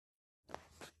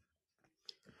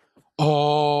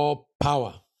All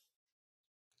power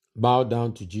bow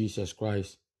down to Jesus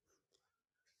Christ,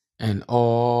 and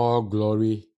all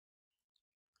glory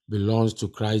belongs to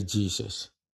Christ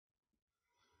Jesus.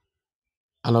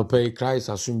 Anɔpɛ Christ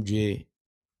asomdwe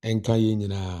enka yɛn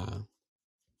nyinaa.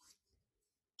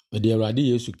 Mede Awurade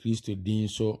Yesu Kristo din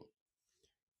so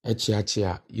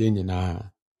akyeakyea yɛn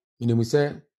nyinaa. Menim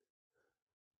sɛ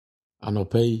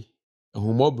anɔpɛ yi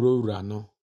ahumɔborɔ wura no,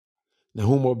 na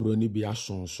ahumɔborɔ no bi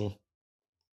ason so.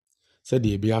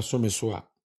 Sɛdeɛ ebi aso me so a,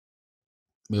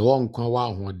 mewɔ nkwa wɔ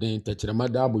ahoɔden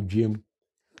tɛkyerɛma da abɔdwam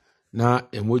na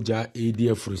emogya edi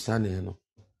afurusane no.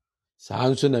 Saa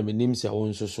nso na menim sɛ wo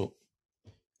nso so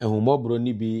ahumɔborɔ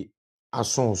no bi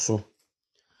ason so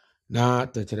na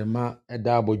tɛkyerɛma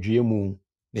ɛda abɔdwam mu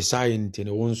ne saa yɛ nti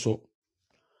ne wo nso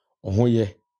ɔho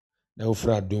yɛ na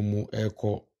wofura adom mu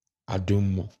ɛrekɔ adom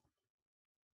mu.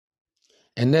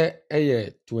 Ɛnɛ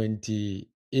ɛyɛ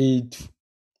 28th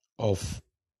of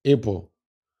April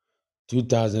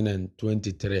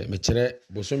 2023. Mekyerɛ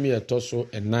bosomi ɛtɔ so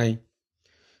ɛnan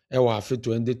ɛwɔ afe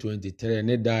 2023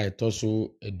 ne da ɛtɔ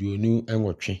so aduonu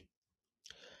nwɔtwe.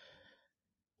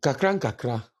 Kakra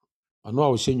nkakra ɔno a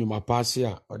ɔhyɛ nnwuma pa ase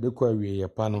a ɔde kɔ awieyɛ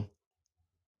pa no.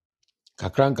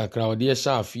 Kakra nkakra ɔde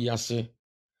yɛhyɛ afe ase.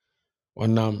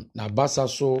 Ɔnam n'abasa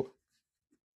so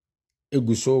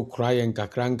egu so kora yɛn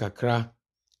nkakra nkakra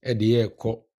ɛde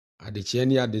yɛrekɔ. Adekyeɛ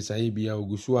ne adesaeɛ bi a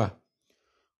ogu so a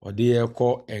ɔde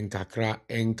yɛrekɔ nkakra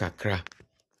nkakra.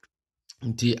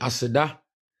 Nti aseda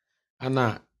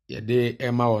ana yɛde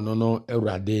ɛma ɔno no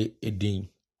Awurade edin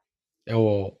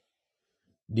ɛwɔ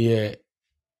deɛ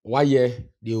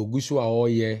wayɛ, deɛ ogu so a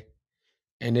ɔreyɛ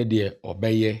ɛne deɛ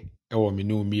ɔbɛyɛ ɛwɔ me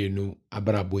ne mmienu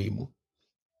abrabɔ yi mu.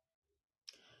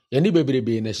 Yɛne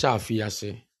bebrebe na ɛhyɛ afe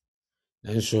ase,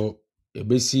 nanso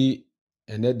yɛbɛsi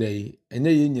ɛnɛ da yi, ɛnyɛ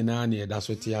yɛn nyinaa na yɛda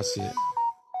so te aseɛ.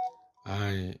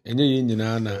 Ɛnyɛ yɛn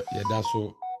nyinaa na yɛda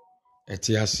so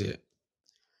ɛte aseɛ.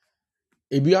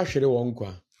 Ebi ahwere wɔn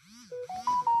nkwa,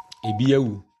 ebi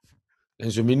awu,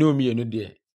 nanso me ne mmienu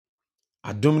deɛ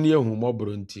adom ne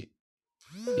ahumɔborɔ nti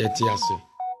yɛte ase.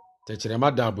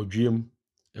 Tɛkyerɛma da abɔdwam,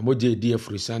 emogya edi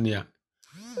afurusane a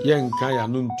yɛnka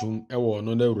yɛano ntum ɛwɔ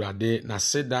ɔno no Awurade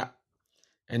n'aseda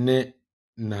ɛne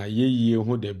na yɛyie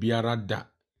ho da biara da.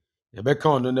 Yɛbɛka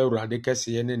ɔno no Awurade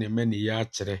kɛseɛ ne ne mmaniyɛ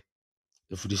akyerɛ.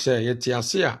 Ɛfiri sɛ yɛte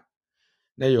ase a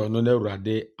na yɛ ɔno no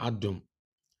Awurade adom.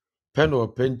 Pɛ na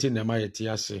ɔpɛ nti na ɛma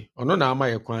yɛte ase. Ɔno na ama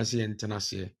yɛ kwan sɛ yɛntena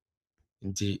aseɛ.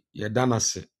 Nti yɛda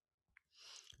n'ase.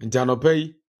 Nti anɔpɛ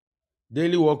yi,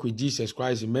 daily walk with Jesus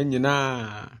Christ mma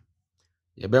nyinaa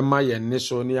yɛbɛma yɛn nne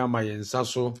so ne ama yɛn nsa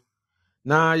so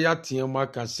na yɛateɛ mu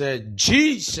aka sɛ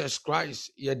Jesus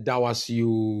Christ yɛda wase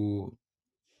o.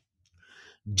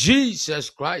 Jesus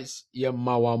Christ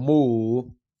yɛma wamo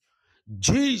o.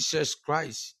 Jesus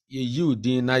Christ yɛyi wo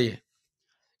din na yɛ.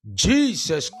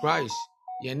 Jesus Christ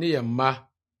yɛne yɛn mma,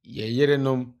 yɛ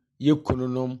yerenom, yɛ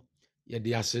kununom,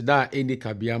 yɛde aseda a ɛni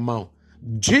kabea ma wo.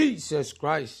 Jesus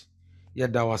Christ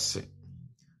yɛda wase.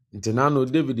 Nti na no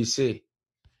David sɛ,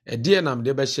 ɛdeɛ nam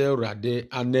de bɛhyɛ Awurade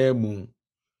anan mu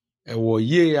ɛwɔ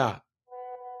yie a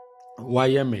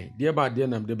wayɛ me. Deɛ ba deɛ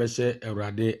nam de bɛhyɛ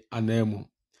Awurade anan mu.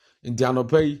 Nti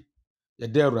anɔpa yi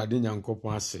yɛda Awurade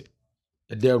Nyankopɔn ase.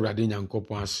 Yɛda Awurade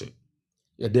Nyankopɔn ase.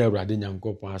 Yɛda Awurade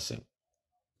Nyankopɔn ase.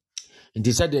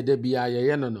 Nti sɛdeɛ da biara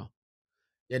yɛyɛ no,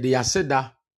 yɛde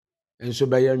yɛaseda nso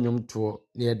bɛyɛ nnwomtoɔ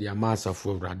na yɛde ama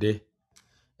asafo Awurade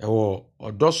ɛwɔ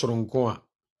ɔdɔ soronko a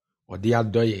ɔde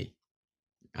adɔ yɛn.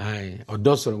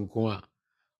 Ɔdɔ soronko a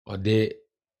ɔde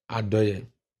adɔ yɛn.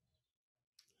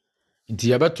 Nti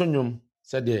yɛbɛto nnwom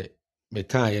sɛdeɛ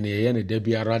mekaa yɛyɛ no da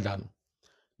biara da no,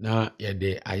 na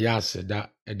yɛde ayɛ aseda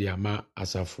de ama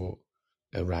asafo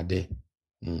Awurade.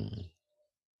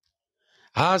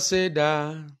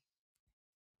 Aseda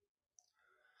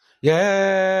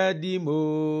yɛdi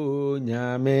mo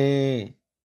nyame,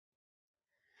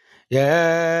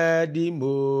 yɛdi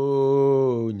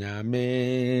mo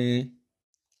nyame,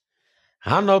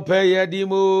 anɔpɛ yɛdi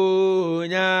mo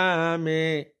nyame,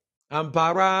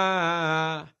 ampara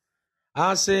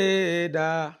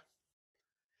aseda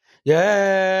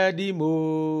yɛdi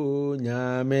mo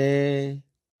nyame,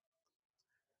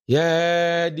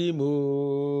 yɛdi mo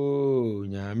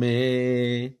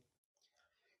nyame,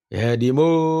 yɛdi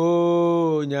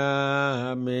mo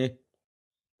nyame,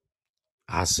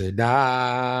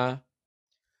 aseda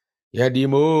yɛdi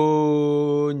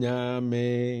mo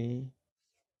nyame,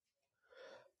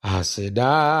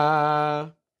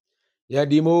 aseda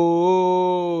yɛdi mo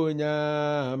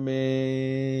nyame,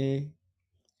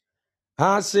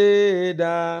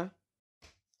 aseda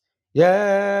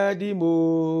yɛdi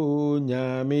mo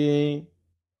nyame,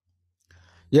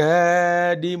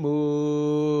 Yedimo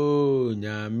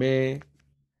nyame.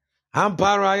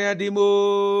 Ampara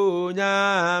yedimo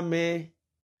nyame.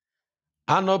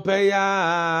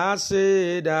 Anopeya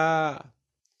aseda.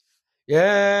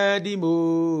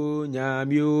 Yedimo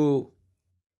nyamyo.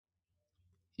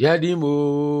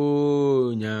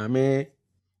 Yedimo nyame.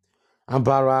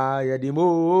 Ampara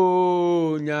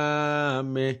yedimo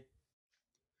nyame.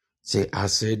 Se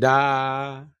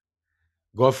aseda.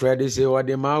 GODFRED say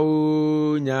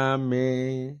wademau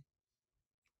nyame.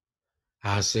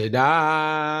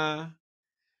 Aseda.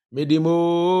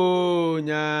 Medimo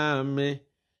nyame.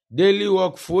 Daily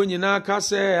work for nyina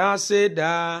kase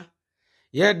aseda.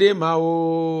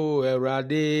 Yedemau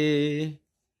erade.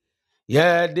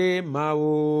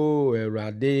 Yedemau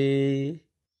erade.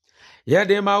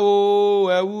 Yedemau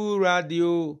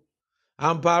ewuradio.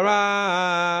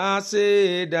 Ampara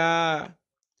aseda.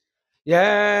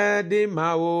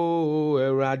 Yedemau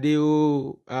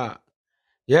eradio.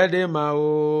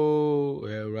 Yedemau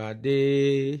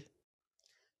erade.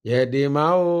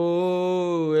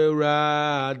 Yedemau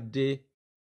erade.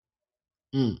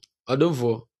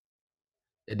 Odonfo.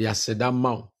 Yedi aseda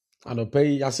mau.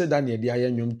 Anopai aseda ne yedi aye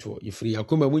nnwom to. Ifiri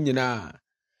akoma mu nyina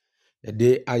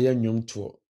yedi aye nnwom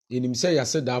to. Enim se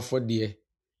yaseda afode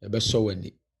ebeso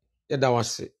wani. Yeda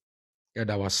wase.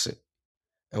 Yeda wase.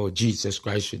 Oh Jesus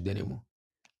Christ with them.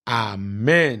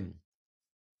 Amen.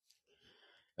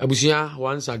 Abusia,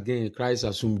 once again, Christ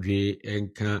asumdwe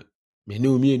enka mene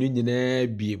omienu nyina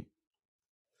biem.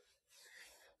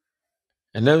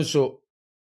 Enenso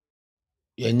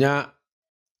yenya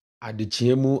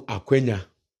adechiemu akwanya.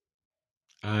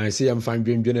 Se yamfa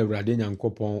ndwendwe na Awurade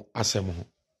Nyankopɔn asɛm ho.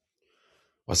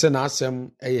 Ɔsɛ na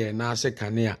asɛm ɛyɛ na ase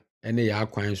kanea ene ya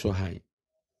akwan so han.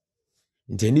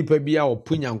 Nti nipa bia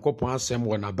ɔpo Nyankopɔn asɛm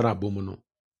wɔ n'abrabɔ mu no.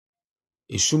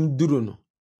 Esum duru no.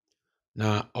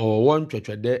 Na ɔwɔ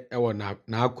ntwetwede ɛwɔ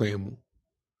na akwan mu.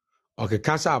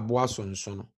 Ɔkeka sɛ aboa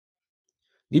sonso no.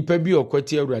 Nipa bi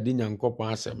okwati Awurade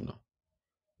Nyankopɔn asɛm no.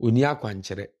 Oni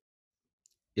akwankyere.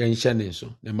 Yenhye ne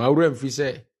so. Na mawura mfi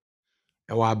sɛ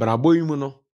ɛwɔ abrabɔ yi mu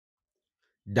no.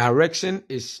 Direction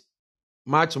is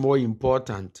much more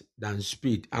important than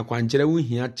speed. Akwankyere wo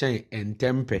hia kyɛn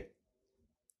entempe.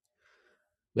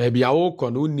 Baabi a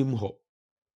wokɔ no unim hɔ.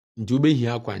 Nti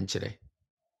wobɛhia akwankyere.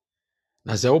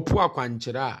 Na sɛ wopo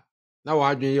akwankyere a na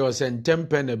wadwen yɛ sɛ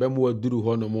entempe na ɛbɛmo aduru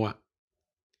hɔ no mo a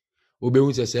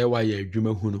wobɛhu sɛ wayɛ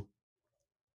adwuma hunu.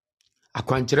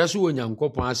 Akwankyerɛ so wɔ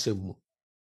Nyankopɔn asɛm mu.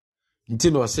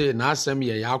 Nti no ɔse na asɛm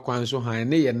yɛ ya akwan so han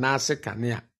ne yɛ na ase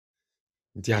kanea.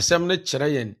 Nti asɛm no kyerɛ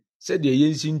yɛn sɛ de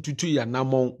yɛnsi ntutu ya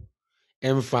namon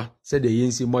emfa sɛ de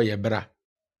yɛnsi mo yɛ bra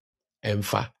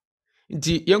emfa.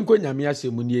 Nti yɛnko Nyame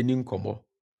asɛm mu ne yɛni nkɔmmɔ.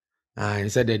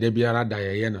 Sɛ de biara da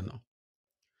yɛyɛ no no.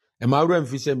 Ɛmawura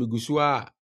mfi sɛ migusu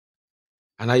a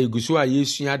ana yɛgusu a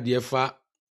yɛsua deɛ fa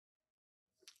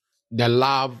the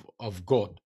love of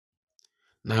God.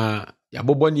 Na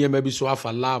yabobɔ nneɛma bi so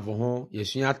afa love ho,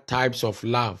 yɛsua types of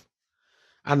love.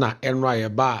 Ana enra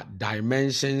yɛba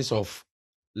dimensions of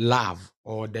love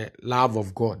or the love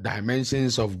of God,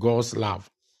 dimensions of God's love.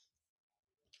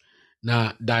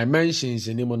 Na dimensions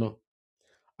ni mo no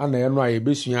ana enra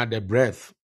yɛbɛsua the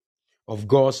breadth of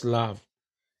God's love.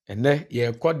 And then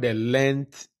you call the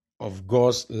length of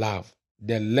God's love.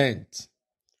 The length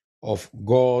of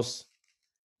God's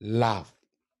love.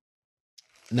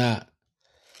 Na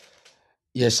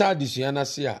yɛhyɛ adesua no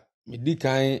ase a medi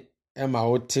kan ma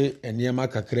wote nneɛma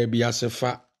kakra bi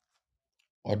asefa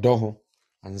ɔdɔ ho.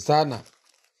 Ansa na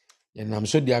yɛnam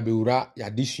so de abɛwura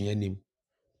yɛadesua nim.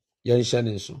 Yɛnhyɛ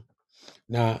ne nso.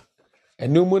 Na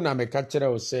ɛno mu na meka kyerɛ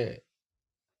wo sɛ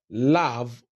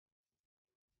love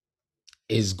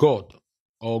is God,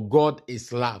 or God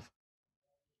is love.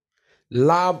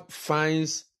 Love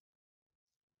finds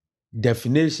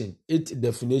its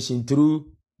definition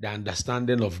through the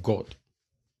understanding of God.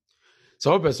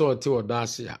 So what person ɔte ɔdɔ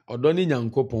ase a ɔdɔ ne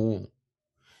Nyankopɔn.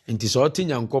 Nti so ɔte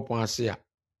Nyankopɔn ase a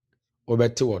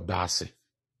ɔbɛte ɔdɔ ase.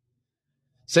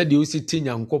 Sɛ de osi te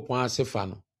Nyankopɔn ase fa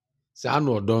no. Sɛ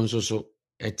ano ɔdɔ nso so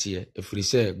ɛteɛ. Ɛfiri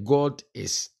sɛ God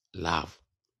is love.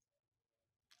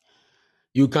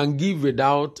 You can give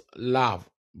without love,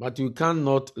 but you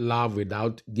cannot love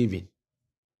without giving.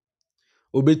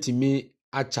 Obetimi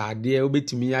achadeɛ,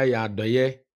 obetimi ayɛ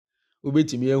adɔyɛ,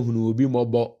 obetimi ahunu obi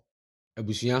mmɔbɔ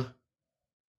abusua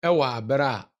ɛwɔ abere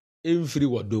a ɛmfiri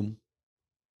wɔdom.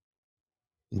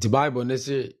 Nti Bible ne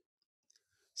sɛ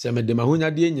mede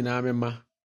m'ahonyadeɛ nyinaa mema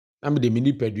na mede me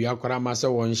nipadua kwara ma sɛ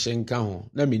wɔnhye nka ho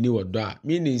na menni wɔdɔ a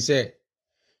meaning sɛ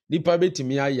nipa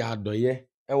betimi ayɛ adɔyɛ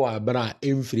ɛwɔ abere a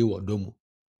ɛmfiri wɔdɔ mu.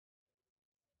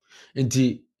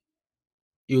 Nti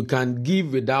you can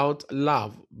give without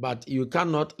love, but you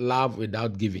cannot love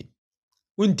without giving.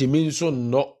 Untimi nso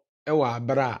no ewa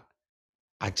abra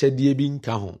akyɛdeɛ bi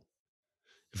nka ho.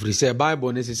 Ɛfiri sɛ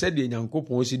Bible ne sɛ deɛ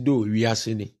Nyankopɔn si do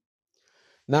wiase ni.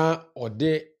 Na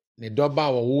ɔde ne dɔba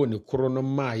a wɔwɔ ne koro no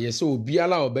maa yɛ sɛ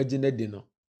obiara a ɔbɛgye no di no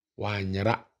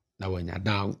wanyera na wanya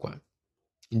daa nkwa.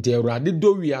 Nti Awurade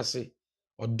dɔ wiase,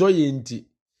 ɔdɔ yɛ nti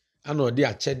ana ɔde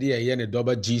akyɛdeɛ a ɛyɛ ne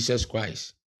dɔba Jesus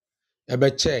Christ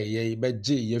ɛbɛkyɛɛ yɛ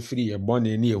bɛgye yɛ firi yɛ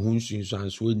bɔne ne yɛho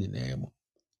nsunsuansoɔ nyinaa mu.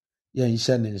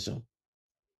 Yɛnhyɛ ne nso.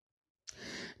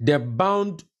 The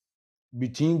bound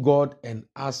between God and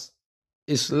us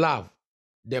is love.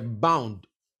 The bound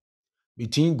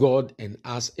between God and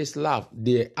us is love.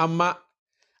 The ama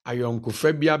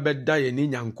ayɔnkofa bi abɛda yɛ ne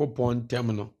Nyankopɔn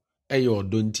ntam no ɛyɛ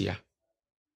ɔdɔ ntia.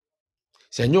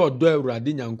 Sɛ nyɛ ɔdɔ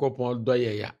Awurade Nyankopɔn dɔ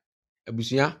yɛ ya.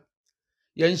 Abusua,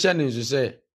 yɛnhyɛ ne nso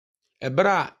sɛ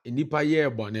ɛbɛrɛ a nipa yɛ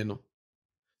bɔne no,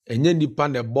 ɛnyɛ nipa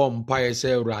na ɛbɔ mpaeɛ sɛ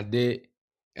Awurade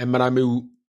mmara mewu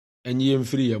ɛnyɛ yɛn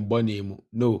mfiri yɛn bɔne mu.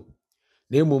 No.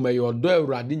 Na mmom ɛyɛ ɔdɔ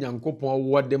Awurade Nyankopɔn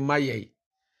wɔde ma yɛn.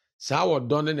 Saa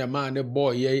ɔdɔ no na ɛmaa ne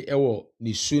bɔɔ yɛn ɛwɔ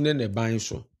ne su ne ne ban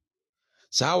so.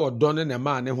 Saa ɔdɔ no na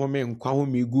ɛmaa ne home nkwa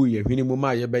home gu yɛn hwene mu ma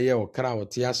yɛbɛyɛ ɔkra a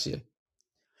ɔte aseɛ.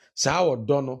 Saa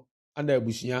ɔdɔ no ana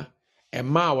abusua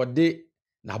ɛmaa ɔde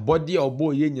n'abɔde a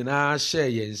ɔbɔɔ yɛn nyinaa hyɛɛ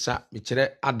yɛn nsa.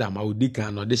 Mekyerɛ Adam a ɔdi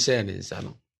kan na ɔde hyɛɛ ne nsa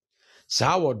no.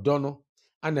 Saa ɔdɔ no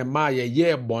ana ɛmaa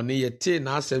yɛyɛɛ bɔne yɛtee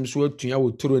n'asɛm so atua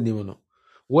wɔ turo nim no.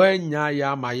 Wanya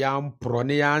yɛ ama yɛamporɔ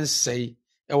ne yɛansɛe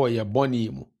ɛwɔ yɛ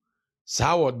bɔne mu.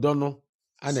 Saa ɔdɔ no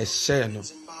ana ɛhyɛɛ no.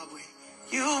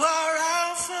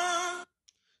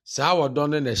 Saa ɔdɔ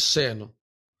no na ɛhyɛɛ no.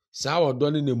 Saa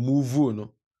ɔdɔ no na muvu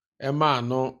no. Ɛmaa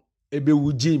no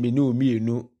ɛbɛwu gyee me ne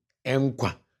omienu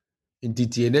ɛnkwa. Nti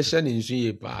tie ne hyɛ ne nso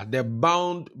yie paa. The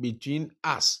bound between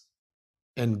us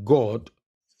and God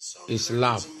is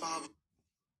love.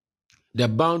 The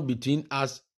bound between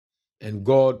us and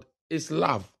God is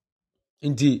love.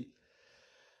 Nti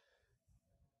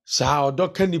saa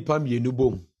ɔdɔ ka nipa mmienu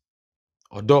bom.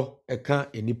 Ɔdɔ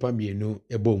ɛka nipa mmienu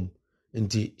ebom.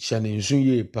 Nti hyɛ ne nso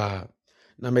yie paa.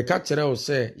 Na meka kyerɛ wo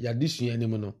sɛ yɛadesua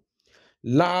anim no.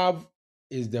 Love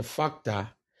is the factor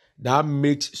that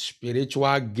makes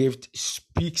spiritual gift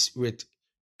speaks with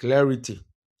clarity.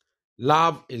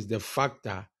 Love is the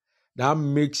factor that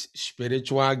makes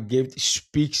spiritual gift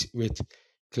speaks with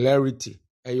clarity.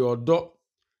 Ɛyɛ ɔdɔ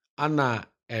ana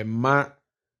ɛma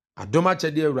adom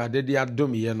akyɛdeɛ Awurade de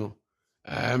adom yɛ no.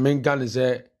 Menka ne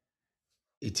sɛ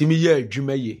ɛtumi yɛ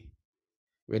adwuma yie.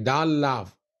 Without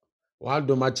love,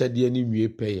 wadom akyɛdeɛ ne nwie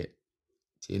pɛyɛ.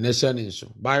 Ti ne hyɛ ne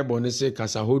nso. Bible ne sɛ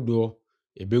kasa hodoɔ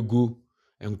ɛbɛgu,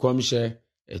 nkɔmhyɛ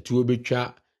ɛtuo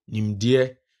bɛtwa,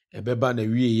 nimdeɛ ɛbɛba na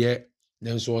wieyɛ.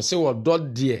 Nanso ɔsɛ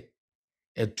ɔdɔ deɛ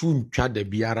ɛtu ntwa da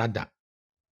biara da.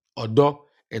 Ɔdɔ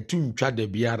ɛtu ntwa da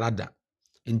biara da.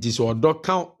 Nti sɛ ɔdɔ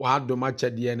ka wadom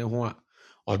akyɛdeɛ ne ho a,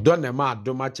 ɔdɔ na ma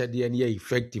adom akyɛdeɛ no yɛ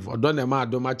effective. Ɔdɔ na ma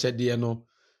adom akyɛdeɛ no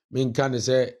menka ne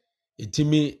sɛ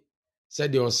ɛtumi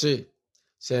sɛdeɛ ɔse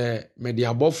sɛ mede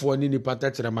abɔfoɔ ne nipa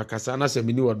tɛkyerɛ makasa na sɛ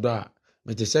meni ɔdɔ a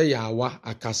mete sɛ yɛawa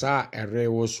akasa a ɛre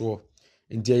wo soɔ.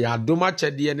 Nti ɛyɛ adom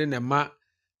akyɛdeɛ ne ma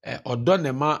ɔdɔ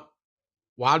ne ma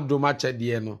wadom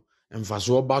akyɛdeɛ no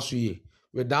mfasoɔ ba so yie.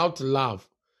 Without love,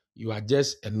 you are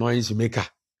just a noise maker.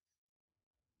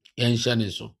 Yɛnhyɛ ne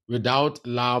so. Without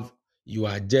love, you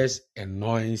are just a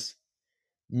noise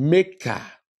maker.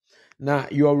 Now,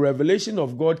 your revelation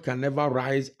of God can never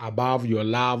rise above your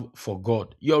love for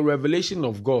God. Your revelation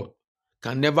of God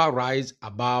can never rise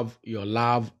above your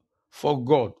love for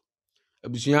God.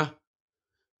 Abusua,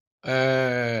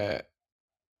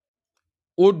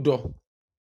 odo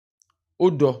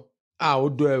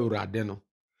Awurade no.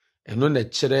 Eno na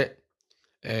kyerɛ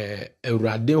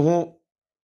Awurade ho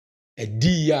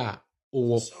adi a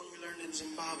owo.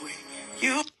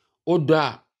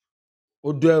 Odo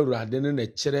Awurade no na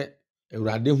kyerɛ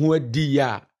Awurade ho adi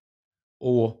a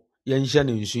owo. Yɛnhyɛ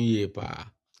ne nso yie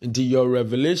paa. Nti your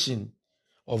revelation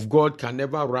of God can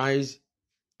never rise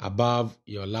above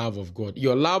your love of God.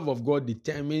 Your love of God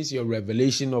determines your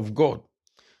revelation of God.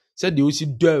 Said the osi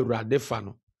do Awurade fa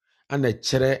no ana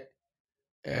kyerɛ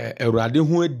Awurade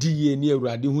ho adi ni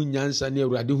Awurade ho nyansa ni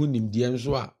Awurade ho nimdeɛ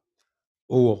nso a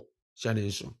owo hyɛ ne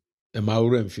nso. Ɛma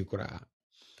wura mfi koraa.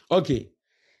 Okay.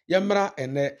 Yɛmmra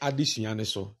ene adesua ne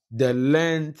so. The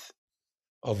length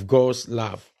of God's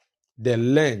love. The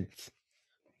length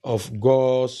of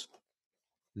God's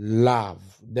love.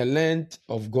 The length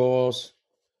of God's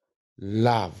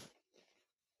love.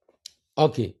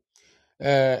 Okay.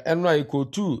 And I go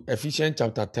to Ephesians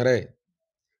chapter 3.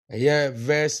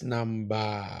 Verse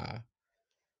number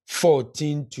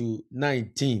 14 to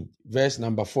 19. Verse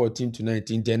number 14 to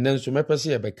 19. And then so mepɛ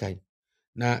sɛ yɛbɛkan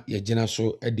na yɛgyina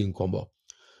so adi nkɔmmɔ.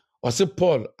 Ɔse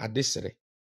Paul adesere.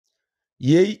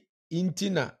 Yei inti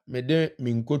na mede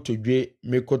me nkotodwe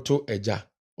mekoto agya.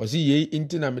 Ɔse yei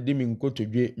inti na mede me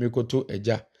nkotodwe mekoto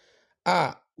agya.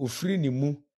 A ofiri ne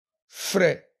mu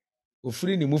frɛ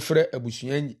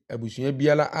abusua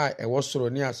biara a ɛwɔ soro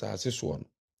ne asase soɔ no.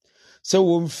 Sɛ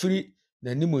wɔmfiri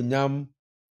n'animonyam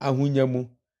ahonya mu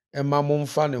ɛma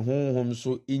momfa ne honhom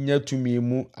so inya tumi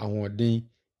mu ahoɔden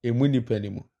emu nipa ne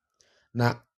mu.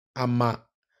 Na ɔma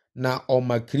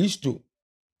Kristo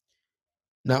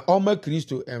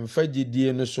ɛmfa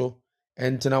gyidie no so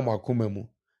ɛntena mo akoma mu.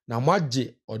 Na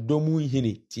moagye ɔdɔ mu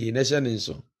nhini tie na hyɛ ne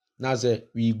nso. Na sɛ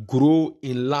we grow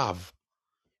in love.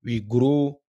 We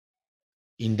grow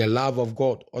in the love of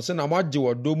God. Ɔsɛ na moagye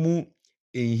ɔdɔ mu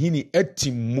nhini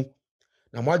atim mu.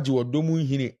 Na moagye ɔdɔ mu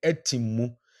nhini atim mu.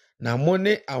 Na mo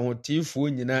ne ahoteefoɔ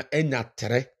nyinaa anya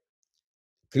tere.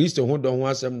 Kristo ho dɔ ho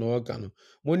asɛm na ɔka no.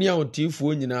 Mo ne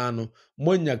ahoteefoɔ nyinaa no,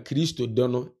 moanya Kristo dɔ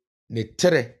no ne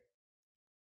tere.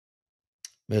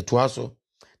 Metoa so.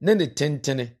 Ne ne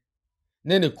tentene,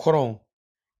 ne ne korɔn,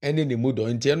 ɛne ne mu dɔ.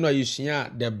 Nti ɛno a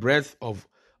yɛsua the breadth of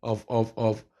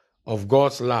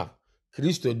God's love.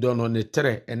 Kristo dɔ no ne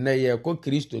tere. Ɛnɛ yɛkɔ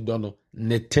Kristo dɔ no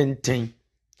ne tenten.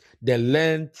 The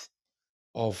length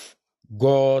of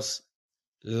God's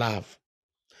love.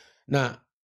 Now,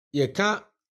 yɛka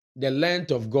the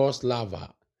length of God's love.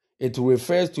 It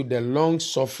refers to the long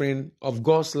suffering of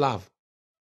God's love.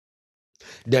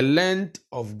 The length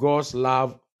of God's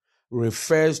love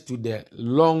refers to the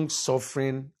long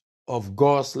suffering of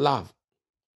God's love.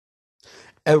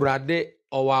 Awurade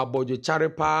ɔwɔ abɔdwokyare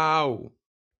paa o.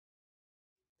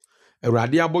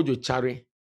 Awurade abɔdwokyare.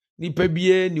 Nipa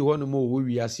biara ni hɔ no ma ɔwɔ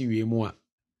wiase wie mu a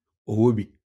ɔwɔ bi.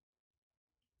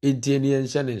 Enti ni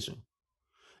yɛnhyɛ ne nso.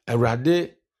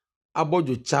 Awurade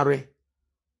abɔdwokyare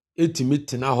etimi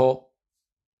tena hɔ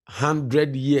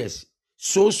 100 years.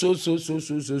 So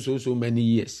many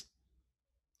years.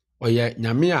 Oye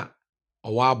nyame a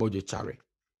ɔwɔ abɔdwokyare.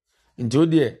 Nti o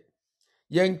deɛ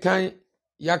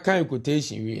yɛkan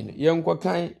quotation wi no.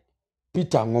 Yɛnkɔkan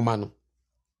Peter nwoma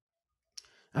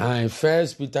no.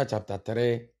 First Peter chapter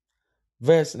 3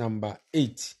 verse number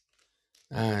 8.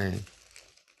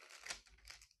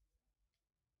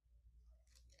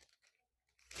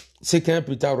 Second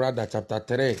Peter rather chapter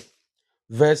 3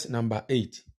 verse number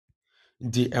 8.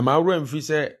 The Emmanuel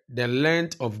said the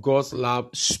length of God's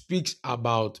love speaks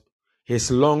about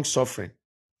his long suffering.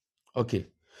 Okay.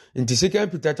 In the Second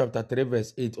Peter chapter 3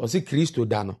 verse 8, ɔse Kristo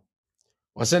da no.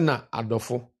 Ɔse na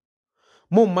adɔfo.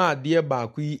 Mo ma adeɛ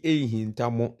baako yi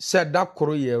ehinta mo sɛ da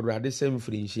koro yɛ Awurade sɛ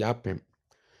mfirinhyia apem.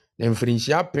 Na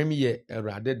mfirinhyia apem yɛ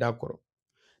Awurade da koro.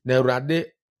 Na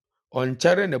Awurade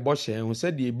ɔnkyɛre ne bɔhyɛ ho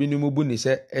sɛ deɛ ebinom bu ne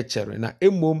sɛ ɛkyɛre. Na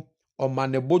emom ɔma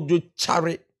ne bodwo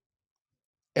kyare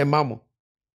ɛma mo.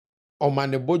 Ɔma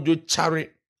ne bodwo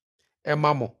kyare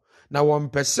ɛma mo. Na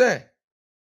wɔmpɛ sɛ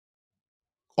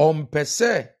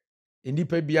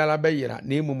nipa biara bɛyera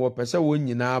na emom ɔpɛ sɛ wɔn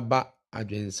nyinaa ba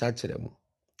adwensakyerɛ mu.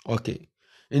 Okay.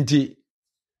 Nti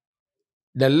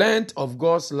the length of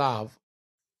God's love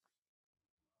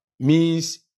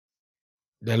means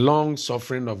the long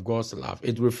suffering of God's love.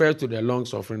 It refers to the long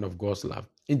suffering of God's love.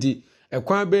 Nti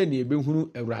ɛkwan bɛɛ na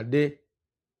ebehunu Awurade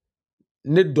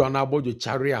ne dɔ na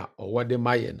abɔdwokyare a ɔwɔ de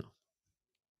ma yɛ no.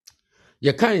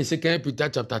 Yɛkan in 2 Peter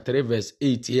chapter 3 verse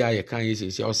 8 here yɛkan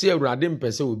yɛsɛ ɔsɛ Awurade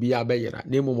mpɛ sɛ obi abɛyera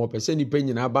na mmom ɔpɛ sɛ nipa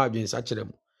nyinaa ba adwensakyerɛ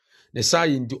mu. Ne saa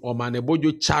yi nti ɔma ne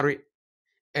bodwokyare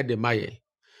ɛde ma yɛ.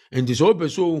 Nti sɛ ɔpɛ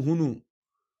sɛ ohunu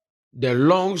the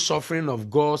long suffering of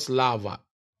God's love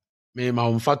me ma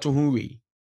ɔmfato ho wei.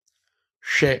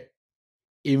 Hwɛ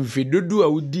mfidodo a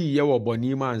wodi yɛ wɔ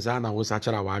bɔne mu ansa na wo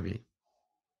sakyera wadwen.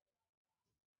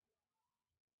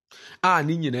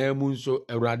 Ne nyinaa mu nso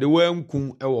Awurade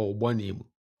wankum ɛwɔ wo bɔne mu.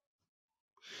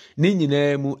 Ne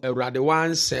nyinaa mu Awurade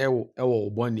wansɛe wo ɛwɔ wo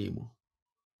bɔne mu.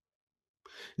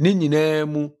 Ne nyinaa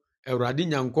mu Awurade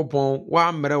Nyankopɔn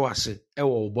wammrɛ wase ɛwɔ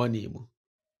wo bɔne mu.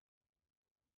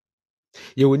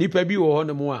 Yɛwɔ nipa bi wɔ hɔ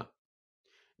no mu a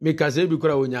meka sɛ ebi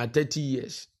kora wonya 30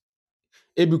 years.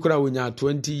 Ebi kora wonya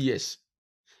 20 years.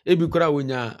 Ebi kora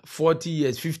wonya 40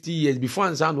 years, 50 years before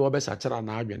ansa no wɔbɛsakyera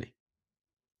na adwene.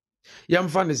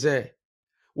 Yɛmfa ne sɛ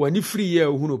wani free yɛ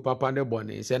ohunu papa ne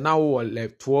bɔne sɛ na wo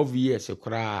 12 years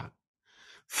koraa.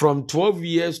 From 12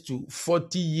 years to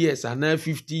 40 years and now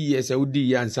 50 years wodi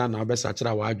yɛ ansa na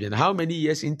wɔbɛsakyera wa adwene. How many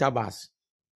years intervals?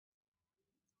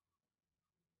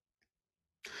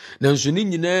 Na nso ne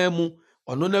nyinaa mu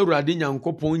ɔno na Awurade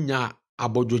Nyankopɔn nya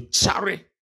abɔdwokyare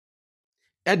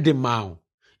ɛde ma wo.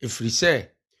 Ɛfiri sɛ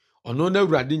ono na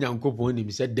Awurade Nyankopɔn nim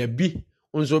sɛ dabi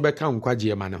nso bɛka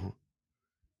nkwagye ma ne ho.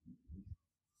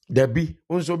 Dabi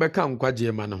nso bɛka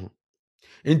nkwagye ma ne ho.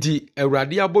 Nti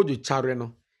Awurade abodwokyare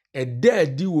no ɛda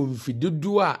adi wɔ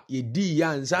mfidodo a yɛdi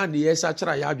ya ansa ne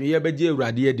yɛsakyera yɛadwe yɛbɛgye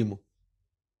Awurade adi mu.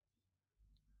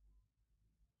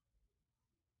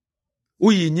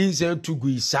 Uyi nyinsen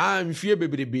tugui saa mfie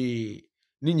bebrebe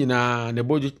ni nyinaa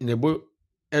ne bo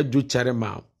edwo kyere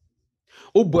ma.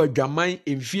 Obo adwaman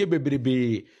mfie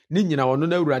bebrebe ni nyina wono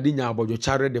na Awurade nya abodwo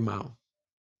kyare de ma.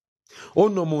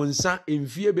 Onom nsa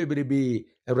mfie bebrebe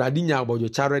Awurade nya abodwo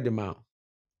kyare de ma.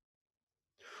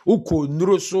 Uko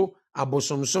nuro so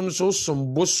abosomsom so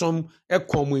sombosom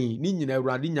ekomi ni nyina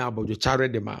Awurade nya abodwo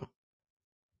kyare de ma.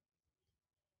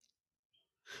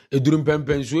 Edurum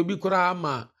pempenso bi kora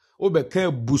ma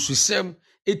obeka bususem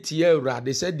etie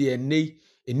Awurade se de enei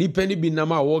enipa ni bi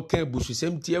nam a woka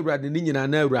bususem tie Awurade ni nyina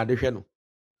na Awurade hwe no.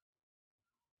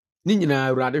 Ni nyina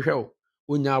Awurade hwe o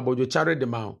onya abodwo kyare de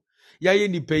ma o. Ya ye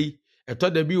nipa yi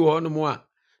etoda bi wo no mo a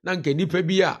na nka nipa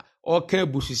bi a oka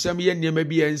bususem ye niema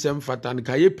bi ensem fata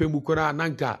nka ye pemu kora na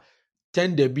nka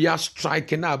tender bi a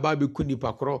strike na aba be ku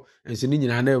nipa koro ense ni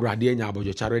nyina na Awurade anya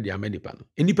abodwo kyare de ama nipa no.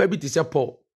 Enipa bi te se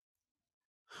Paul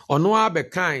ono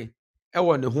abekan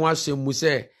ewo ne ho asem mu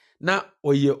se na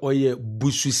oye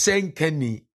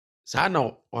bususenkani saa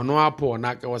na ono apo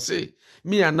na ka wose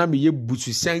me ana me ye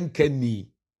bususenkani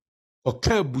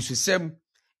oka bususem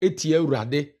etie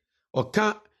Awurade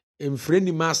oka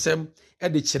emfreni masem e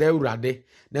de kire Awurade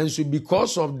nanso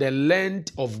because of the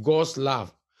length of God's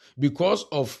love, because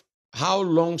of how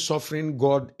long suffering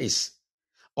God is,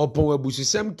 opon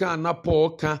abususem ka na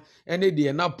Paul ka ene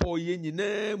de na Paul ye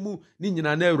nyina mu ni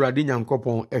nyina na Awurade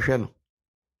Nyankopɔn ehwe no.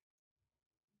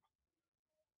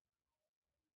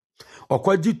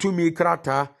 Okwaji tumi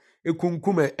krata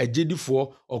ekunkum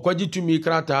agedifo, okwaji tumi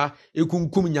krata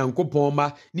ekunkum Nyankopɔn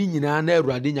ma ni nyina na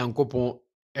Awurade Nyankopɔn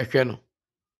ehwe no.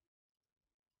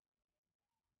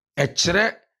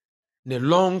 Ekere ne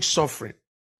long suffering.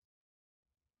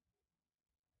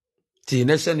 Ti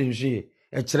ne se ne nhwe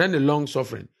ekere ne long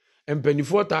suffering.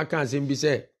 Empanifo ta kan asem bi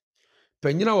se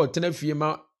panyina wotena fie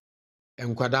ma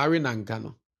enkwadawe nanka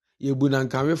no. Yebu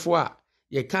nankawefo a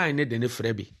ye kan ne de ne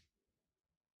frɛ bi.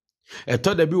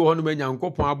 Etoda bi wo no ma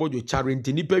Nyankopɔn abodwo kyare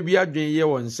nti nipa bi adwen ye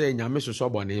won se nyame soso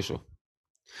bone so.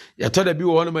 Etoda bi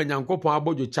wo no ma Nyankopɔn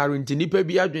abodwo kyare nti nipa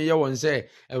bi adwen ye won se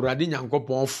Awurade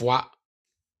Nyankopɔn foa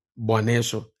bone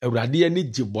so. Awurade ani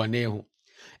gye bone ho.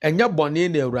 Enya bone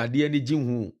na Awurade ani gye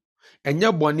ho.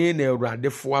 Enya bone na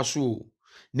Awurade foa so.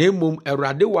 Na emom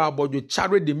Awurade wa abodwo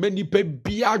kyare de manipa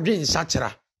bi adwen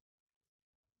sakyera.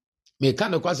 Me ka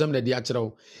no kwasem na de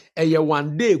akyerɛw. Eye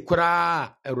one day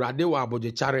kura Awurade wa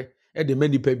abodwo kyare e de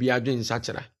manipa bi adwen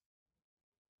sakyera.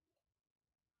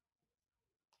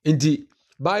 Inti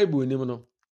Bible nim no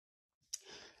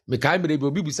me kai mere bi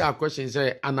obi bisa question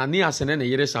say Ananias ne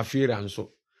yere Safira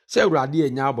nso say Awurade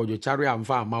enya abodwo kyare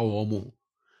amfa ama wo mo.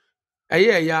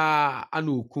 Eye ya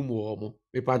ana okum wo mo.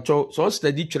 Me pacho so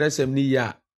study twerɛsɛm ni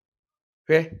ya.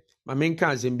 Hwɛ ma menka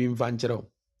asɛm bi mfa nkyerɛw.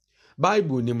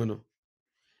 Bible nim no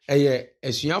eye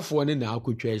asuafo ne na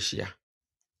akotwa ahia.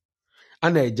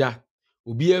 Ana agya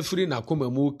obi afiri na koma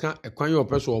mu ka ekwan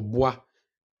opeso oboa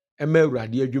ema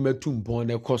Awurade adwuma tumpon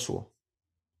na ekoso.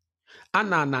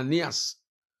 Ana Ananias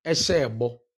ehye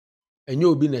ebo enye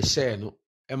obi na ehye no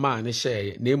ema ne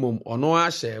hye na emom ono a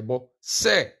hye ebo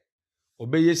se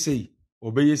obeyesei.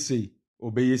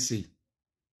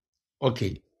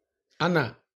 Okay.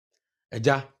 Ana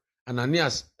agya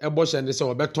Ananias ebo hye ne se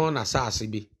obeton na saase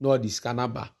bi na odi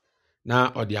skanaba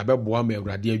na odi abeboa ma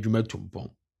Awurade adwuma tumpon.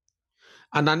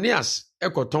 Ananias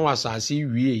ekoton asase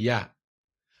wie ya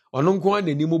ono nko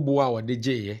ananimu boa ode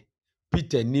gye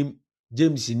Peter nim,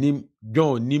 James nim,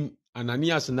 John nim,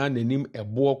 Ananias na nanim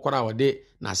ebo kwara ode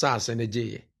na asase ne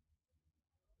gye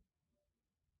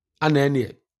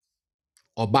anane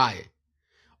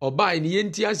obae ni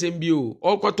yenti asem bi o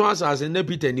okoton asase na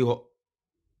Peter ni ho.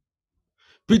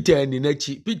 Peter ni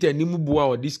nachi, Peter ni muboa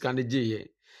ode ska ne gye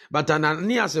but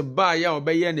Ananias ba ya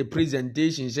obeye ne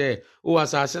presentation say o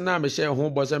asase na me share ho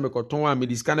bo se me koton a me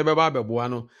diska ne beba beboa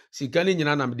no sika ne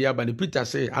nyina na me dia ba ne. Peter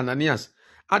say Ananias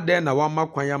aden na wa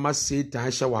makwan ya ma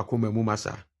Satan hye wakoma mu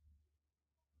masa.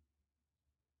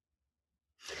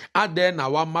 Aden na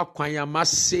wa makwan ya ma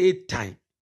Satan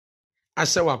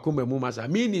hye wakoma mu masa.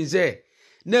 Meaning say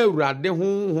na Awurade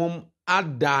honhom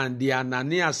adan de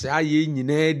Ananias aye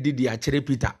nyina didi a kire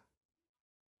Peter.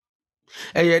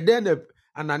 Den na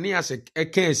Ananias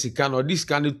eken sika no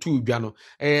diska ne tu dwa no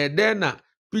den na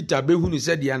Peter behunu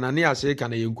se de Ananias e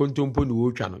kana ye nkontompo ne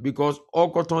wo twa no because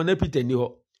okoton na Peter ni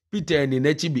ho. Peter ni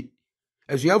na chi bi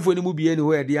asuafo ni mu bie ni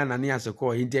ho e de Ananias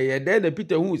ko nti ye de na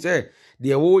Peter hu se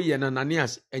de wo ye na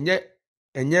Ananias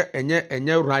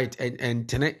enye right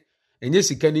entene enye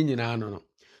sika ni nyina no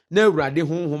na Awurade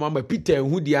honhom ama Peter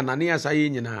hu de Ananias aye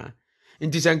nyina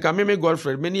nti se nka me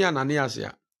Godfred me ni Ananias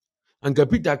ya anka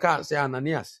Peter ka se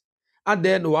Ananias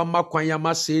ade no wama kwan ya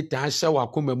ma Satan hye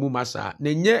wakoma mu masa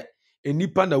na nye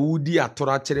enipa na wudi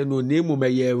atora kire no na emu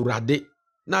ye Awurade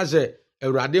na se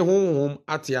Awurade honhom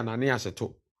ate Ananias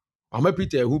to ama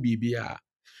Peter hu bibia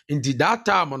nti that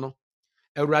time no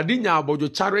Awurade nya abojo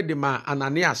chare de ma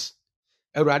Ananias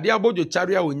Awurade abojo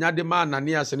chare a onya de ma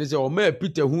Ananias ne se o ma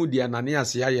Peter hu de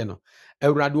Ananias ya ye no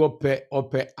Awurade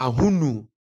ope ahunu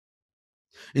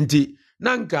nti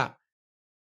nanka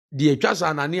de atwa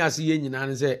Ananias ye nyina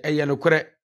ne se eye no kore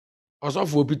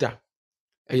osofo Peter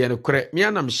eye no kore me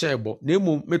anam hyebo na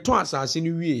emu meto asase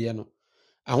no wie ye no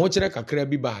ahokere kakra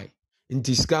bi bai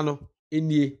nti sika no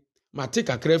enie mate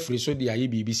kakra firi so de aye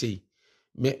bibi sei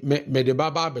me de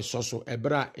baba beso so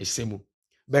ebra esemu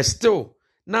but still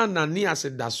na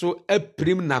Ananias da so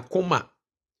aprim na koma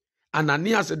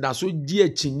Ananias da so di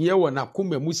akyinye wo na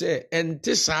koma mu se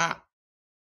ente saa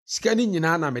sika ni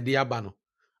nyina na me de aba no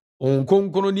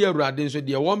onkonkono ni Awurade nso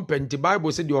de won penti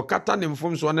Bible se de okata ne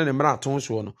mfom so ne mra aton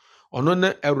so no ono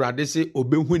na Awurade se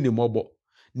obehu ne mobo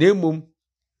na emom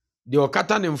de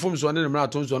okata ne mfom so ne mra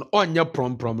aton so no onye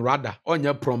prom rather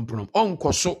onye prom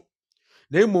onkoso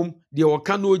na emom de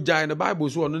oka no ojai ne Bible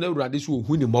so ono na Awurade se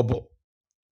ohu ne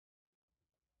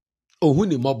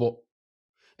mobo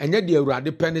enye de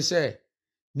Awurade pene se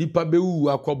nipa bewu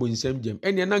akobo nsam gem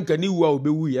ene na nka ni wu a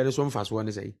obewu ye ne so mfaso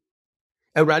ne sei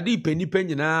Awurade ipenipa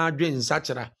nyina dwe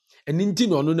nsachera eni nti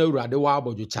na ono na Awurade wa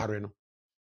abojo chare no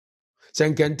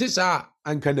senkente sa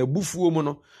anka na bufuo mu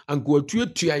no anka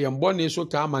watuatua yembone so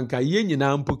ka manka ye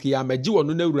nyina mpoki ya magye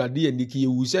ono na Awurade aniki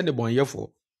yewu se ne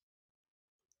bonyefo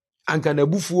anka na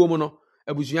bufuo mu no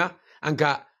abusua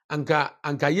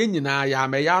anka ye nyina ya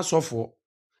meya asofo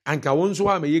anka wonso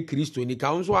wa meye Kristo ni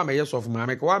ka wonso wa meye sofo ma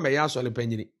me ka wa meye asole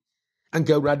panyini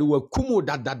anka Awurade wa kumu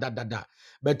da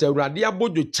but Awurade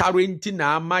abojo chare nti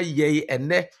na ama ye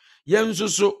ene ye nso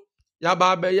so ya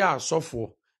ba be ya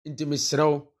asofo nti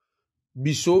mesrew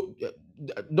be so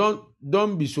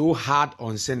don't be so hard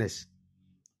on sinners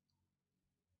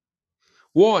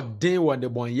what dey what the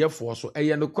bonyefo so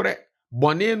eye no kore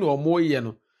bone no omo ye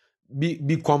no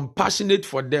be compassionate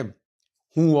for them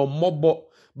who are mobo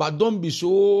but don't be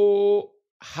so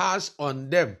harsh on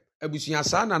them abusia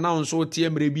sa na nso tie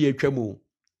mre bi atwam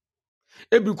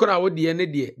ebi kora wo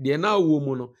de de na wo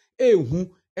mu no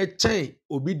ehu echen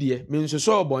obi de me nso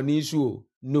so obone su o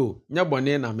no nya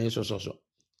bone na me so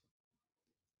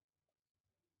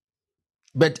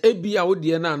but ebi a wo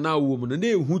de na wo mu no na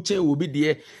ehu chen obi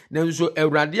de na nso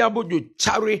Awurade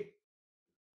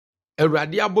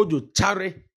abojo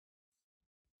chare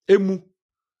emu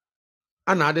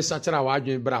ana ade sachara wa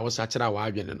adwen bra wo sachara wa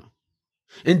adwen no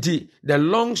nti the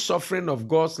long suffering of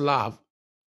God's love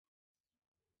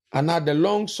and the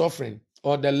long suffering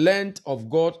or the length of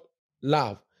God's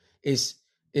love is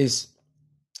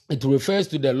it refers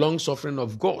to the long suffering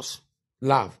of God's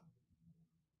love.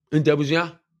 Nti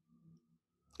abusia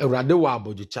Awurade wa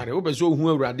abojo chare wo be so hu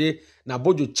Awurade na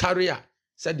abojo chare a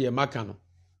se de maka no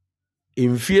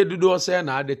emfie dodo se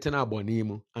na ade tena abone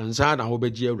mu ansa na wo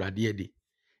beji Awurade adi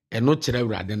eno kire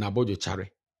Awurade na abojo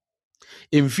chare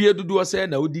emfie dodo se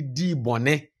na odidi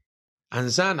bone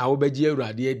ansa na wo beji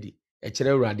Awurade adi kire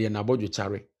Awurade na abojo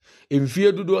chare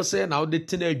emfie dodo se na ode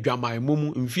tena adwaman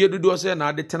mu emfie dodo se na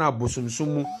ade tena abosomsom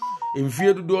mu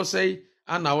emfie dodo se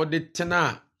ana ode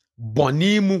tena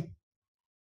bone mu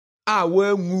a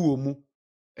wa nwu mu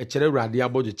kire Awurade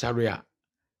abojo chare a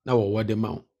na wo wode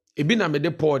ma wo ebi na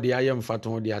mede Paul de aye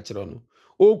mfaton de akire no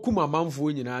okum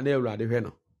amanfo nyina na Awurade hwe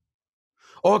no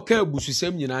oka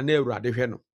abususem nyina na Awurade hwe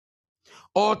no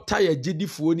ota ya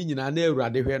gidifo ni nyina na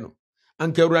Awurade hwe no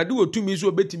anka Awurade wotumi so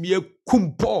obetimi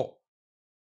akum Paul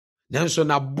nanso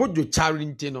na bojo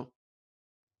charity no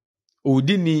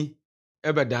odini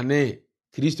ebedane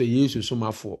Kristo Yesu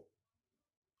somafo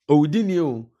odini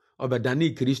o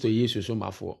obedane Kristo Yesu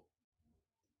somafo.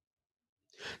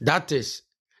 That is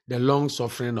the long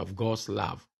suffering of God's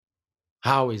love.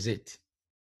 How is it?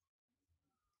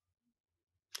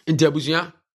 Inti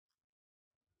abusia,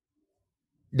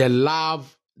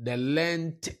 the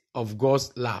length of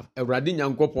God's love. Awurade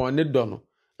Nyankopon ne do no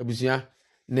abusia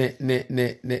ne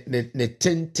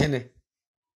tentene.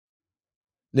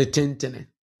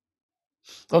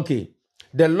 Okay,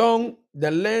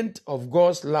 the length of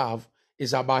God's love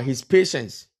is about his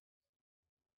patience.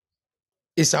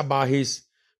 It's about his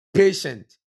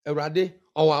patience. Awurade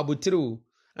owa abutiri o.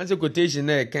 Anse quotation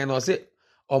na can o say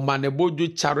Omanebojo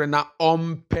charena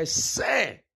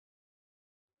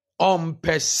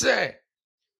ompese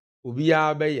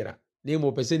obiya beyira na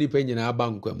mo pese ni pe nyina aba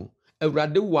nkwamu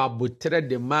awurade wo abotre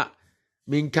de ma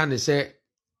minka ne se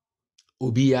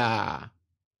obiya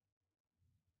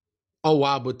o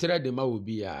wa abotre de ma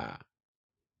obiya.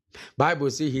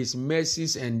 Bible say his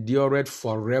mercies endured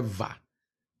forever.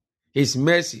 His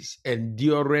mercies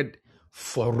endured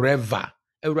forever.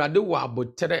 Awurade wo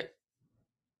abotre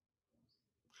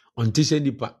onti se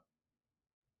nipa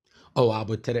o wa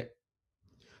abotre.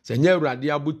 Se nya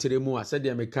awurade abotre mu a se de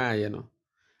meka ye no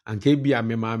anka bia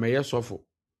me ma me yesofo.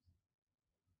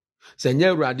 Se nya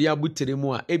awurade abotre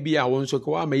mu a ebia wo nso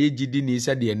ka wa ma ye gidi ni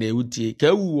se de na ewutie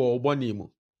ka wu wo obone mu.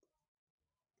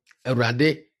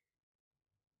 Awurade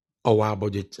o wa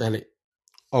abotre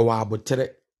o wa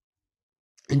abotre.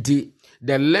 Nti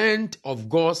the length of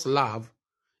God's love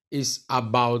is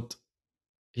about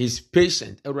his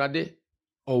patience. Awurade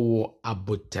o wo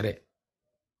abotre.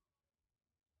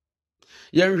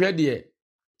 Yen hwɛ de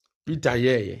Peter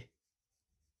yeye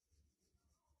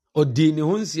odi ne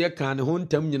ho nsie ka ne ho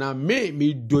ntam nyina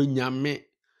me do nyame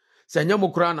se nya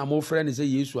mokra na mo frɛ ne se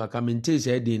Yesu aka mente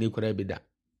se adi ne kora bi da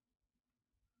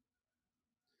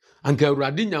anka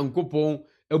Awurade Nyankopɔn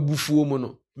abufuo mu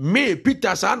no me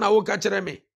Peter sa na wo ka kyerɛ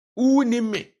me wuni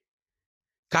me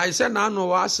kai se na no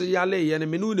wase yale ye ne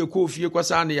me no ne ko fie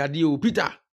kwasa na yade o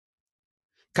Peter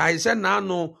kai se na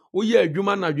no wo ye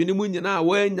adwuma na dwene mu nyina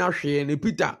wa anya hwe ne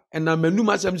Peter na manum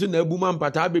asem so na abuma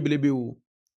mpata beblebe o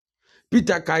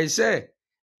Peter kai se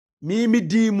mi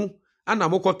di mu ana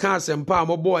mokɔ ka asempa a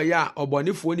mobɔ ya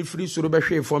obonefo ni firi soro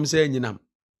behwe fom se anyinam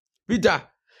Peter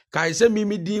kai se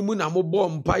mi di mu na mobɔ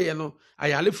mpaye no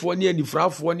ayalefo ni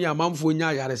anifrafo ni amamfo nya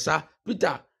ayaresa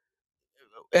Peter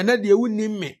ena de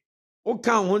wunim me o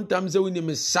kan ho ntam se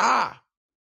wunim saa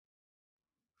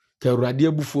ka Awurade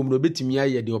abufuom no betimi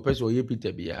aye de opese oye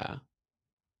Peter bia.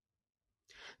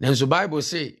 Nanso Bible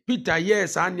say Peter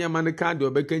yes aniama ne kan de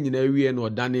obeka nyina wie na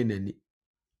odane nani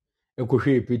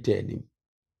ekohwe Peter anim.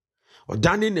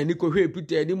 Odane nani kohwe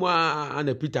Peter anim a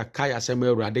na Peter kai asem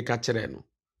Awurade ka kyere no.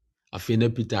 Afi na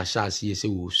Peter shas yese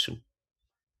wosu.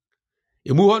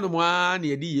 Emu ho no mo a na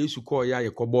yedi Yesu ko ya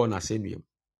yekobo na senuam.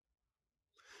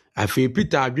 Afi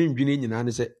Peter adwendwene nyina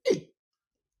ne se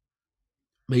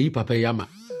mayi papa yama.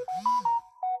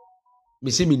 Me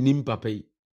se me nim papa yi.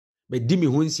 Me di me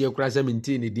ho nsie kura se me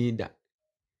nti ne din da.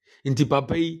 Nti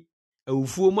papa yi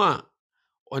awufuo mu a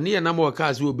one ye na ma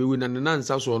ka se obewu na ne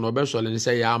nansa so no obesole ne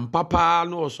se ya mpapa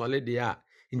no osole de a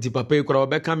nti papa yi kura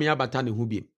obeka me abata ne ho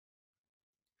biem.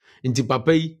 Nti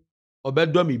papa yi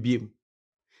obedo me biem.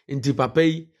 Nti papa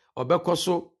yi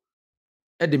obekoso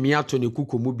de me ato ne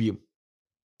kukomu biem.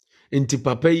 Nti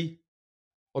papa yi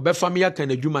obefa me aka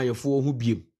na dwumayefo ho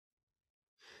biem.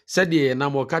 Said ye na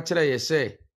mo ka kire ye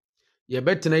se ye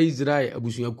betena Israel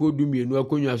abusuakuo dumienu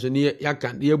akonwa so ne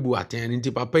yaka ye bu aten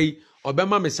nti papa yi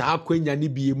obema me saa akwanya ne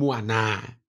biemu ana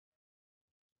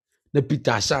na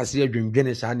Peter asase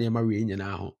adwendwene saa ne ma we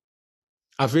nyina ho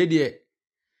afre de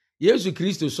Yesu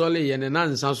Kristo sole ye ne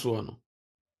nansa so no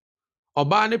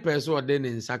oba ne pese ode ne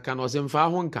nsaka no se mfa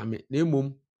ho nkame na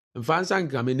emom mfa nsa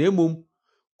nkame na emom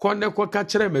konne ka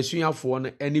kire masuafo no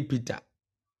eni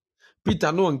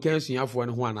Peter no nka asuafo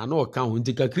no ho ana na oka ho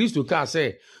ntika Kristo ka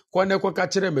se konne ka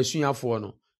kire masuafo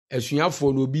no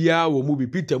asuafo no bia wo mu bi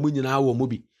Peter mu nyina wo mu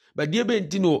bi badie be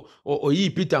nti no oyi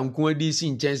Peter nko adi si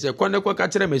nchen se konne ka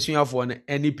kire masuafo no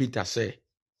eni Peter se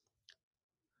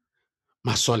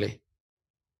masole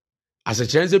ase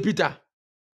chense Peter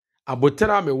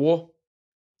abotara me wo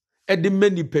edi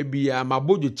mani pa bia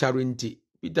mabojo charity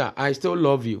Peter I still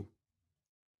love you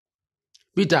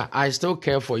Peter I still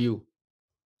care for you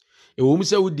ewom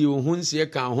se wudi wo ho nsie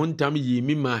ka ho ntam yi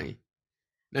mi mai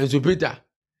nanso Peter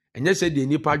enye se de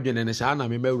nipa dwene ne saa na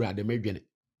me mawurade medwene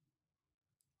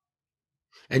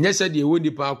enye se de wo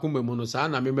nipa akoma mu no saa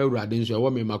na me mawurade nso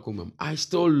ewo me makoma mu I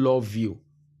still love you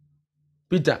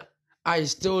Peter I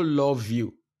still love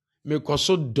you me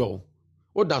koso do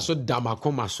o da so da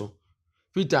makoma so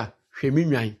Peter hwe mi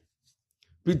nwan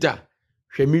Peter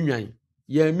hwe mi nwan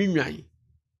ya mi nwan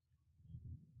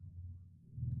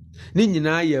ni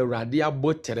nyina ya Awurade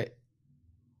abotere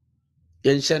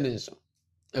yen hyene nso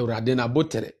Awurade na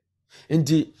abotere.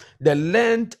 Indeed, the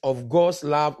length of God's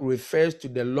love refers to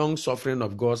the long suffering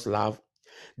of God's love.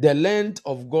 The length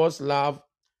of God's love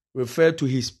refers to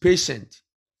his patience.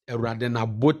 Awurade na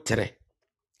abotere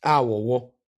a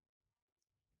wowo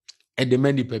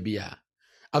edemani pebia.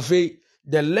 Afei,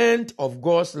 the length of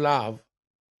God's love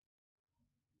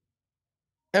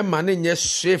emane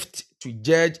swift to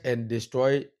judge and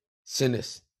destroy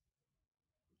sinners.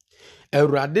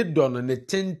 Awurade do no ne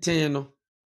tenten no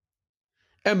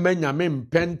Emma nyame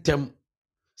mpentem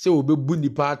se obebu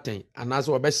nipa aten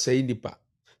anaso obesɛe nipa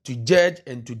to judge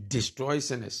and to destroy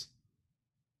sinners.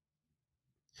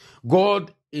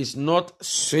 God is not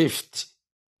swift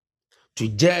to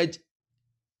judge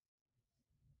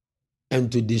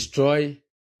and to destroy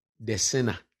the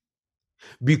sinner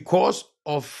because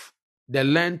of the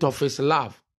length of his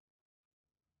love.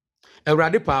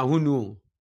 Awurade pa hunu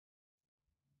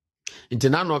nti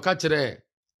na no ka kire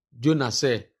Jonah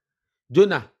say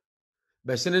Jonah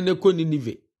besene ne ko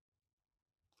Ninive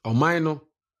oman no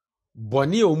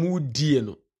boni omu die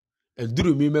no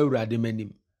eduru mi ma Awurade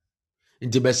manim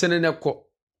nti besene ne ko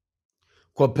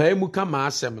pay mu kama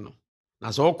asem no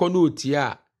na so okọ no otie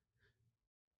a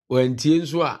wantie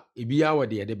nso a ebia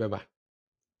wode ye de beba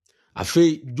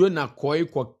afei Jonah koi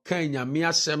kan nyame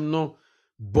asem no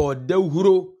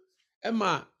bodahuro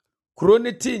ema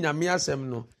kroneti nyame asem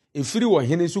no efiri wo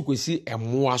hene so kosi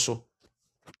emoa so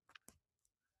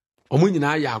omo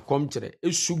nyina ya akom kire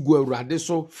esugu Awurade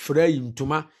so fra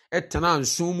yintuma etena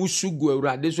nso mu sugu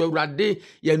Awurade so Awurade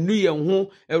ye nu ye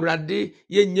ho Awurade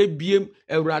ye nya biem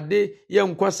Awurade ye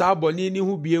nkwasa aboni ni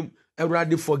hu biem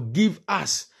Awurade forgive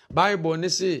us. Bible ne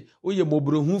say oye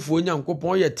mobrohufo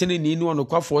Nyankopon ye teneni ni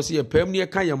onokwafo se ye pam ne ye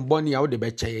ka ye mboni a wo de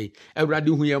be kyeye Awurade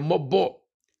hu ye mobo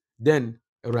then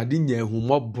Awurade nya hu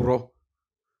mobro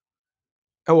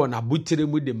ewo na butere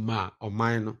mu de ma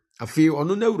oman no afei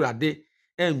ono na Awurade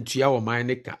entua oman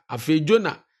ne ka afei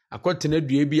Jonah akotena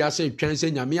dua bi ase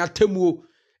twanse nyame atamuo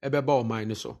ebeba oman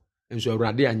ne so enso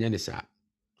Awurade anya ne sa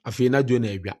afei na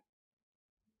Jonah adwa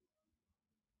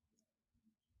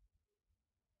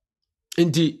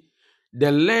indeed.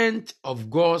 The length of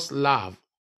God's love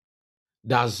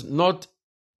does not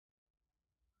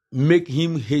make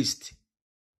him haste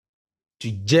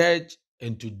to judge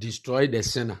and to destroy the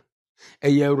sinner. Eye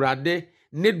Awurade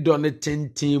ne do ne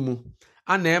tenten mu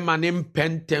ana ema ne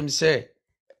mpentem se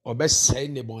obesɛe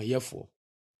ne bonyefo.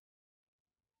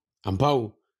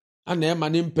 Ampao ana ema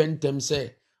ne mpentem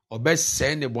se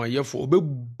obesɛe ne bonyefo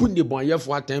obebu ne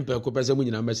bonyefo atempe ko pese mu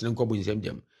nyina mesene nkobo nsem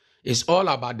dem. It's all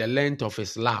about the length of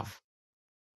his love.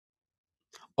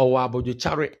 Owa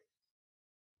abojuchare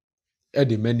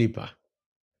edi manipa.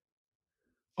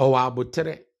 Owa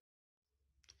abotere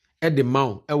edi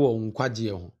maw ewo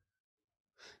nkwagye ho.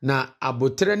 Na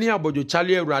abotere ni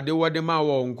abojuchale Awurade wode ma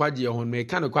wo nkwagye ho me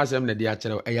ka ne kwasem ne de a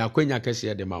kire eya kwanya kese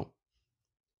edi maw.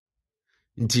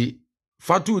 Nti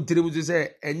fatu utirimu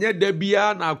se enye da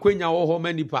bia na akwanya wo ho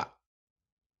manipa.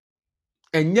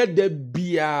 Enye da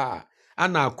bia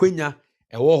ana akwanya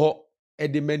ewo ho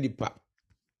edi manipa.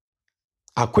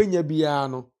 Akwanya bia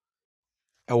no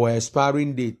ewo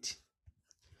expiring date.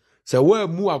 Se wa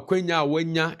mu akwanya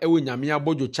awanya ewo nyame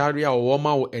abojuchare a wo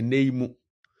ma wo eneimu.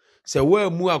 Se wa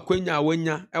mu akwanya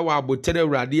awanya ewo abotere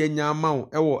Awurade anya ama wo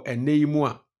ewo eneimu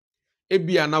a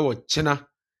ebia na wo kyena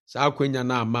sa akwanya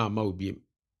na ama obiem.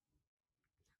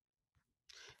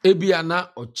 Ebia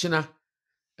na ochina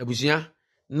abusua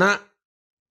na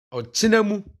ochina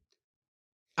mu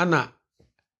ana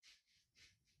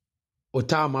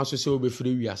otama so se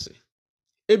obefiri wiase.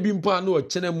 Ebi mpo ana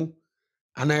ochina mu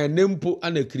ana enempo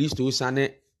ana Kristo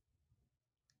sane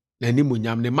na ni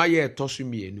munyam ne maye etoso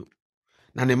mienu.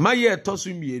 Na ne maye etoso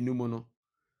mienu mu no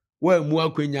wa mu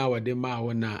akwanya wode ma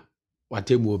wo na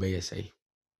watemu obeyesai.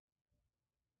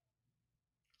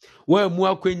 Wa mu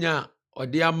akwanya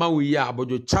ode ama wo yi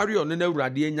abojo chari ono na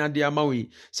Awurade anya de ama wo yi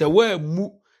se wa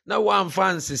mu na wa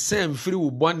amfa nsese mfiri wo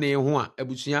bone ho a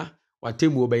abusua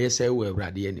watemu obeyesai wo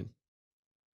Awurade anim.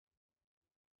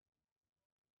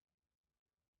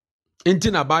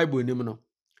 Inti na Bible nim no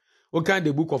we can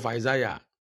the book of Isaiah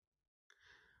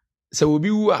se obi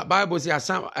wu a Bible say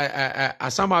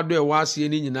asamado e waase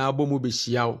ni nyina abomu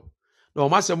behia wo na o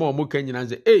masem o moka nyina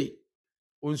nze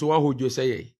onso wa hodwo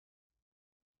seye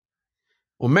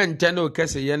o mente na o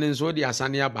kese ye nso de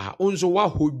asane aba ha onso wa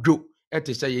hodwo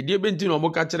ete seye die benti na o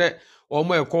moka kire o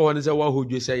mo ekọ ho ne se wa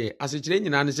hodwo seye asekire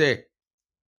nyina ne se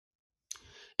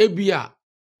ebia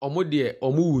o mo de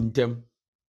o mo wu ntem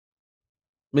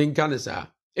menka ne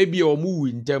sa ebia o mo wu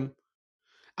ntem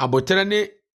abotere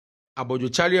ne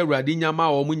abojuchari Awurade nyama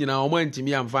o mu nyina o mo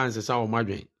antimi amfa ansesa o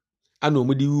madwen ana o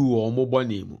mu di wu o mo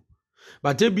bone mu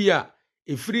batebia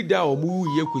efiri da o mu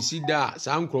wu ye kwesi da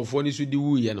sa nkrofo ni so di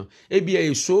wu ye no ebia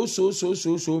e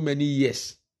so many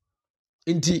years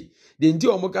nti de nti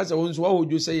o mo kasa won so wa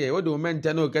hojo se ye wo de o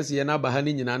mente na o kase ye na ba ha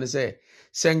ni nyina ne se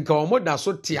senka o mo da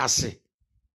so tiase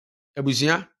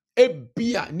abusua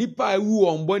ebia nipa ewu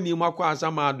o mboni mu akwa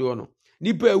asama ado no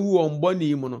nipa ewu o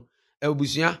mboni mu no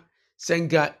abusua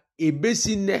senka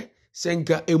ebesi ne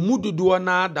senka emududo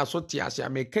na da so tiase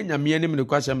ameka nyame anim ne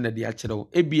kwasem na de akyerew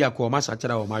ebia ko masa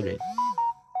kyerɛ wo madwen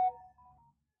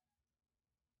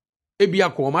ebia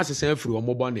ko ma sesa afiri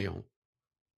omo bone ho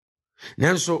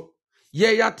nanso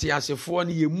ye yate asefo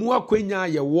ne ye mu akwanya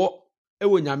ye wo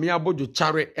ewo nyame abodwo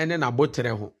chare ene na botere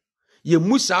ho ye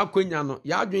mu sa akwanya no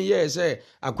ya adwen ye se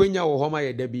akwanya wo ho ma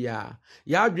ye da bia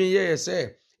ya adwen ye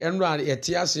se enro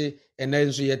yete ase ene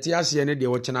nso yete ase ene de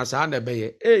wo kyena sa na be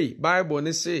ye bible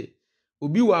ne se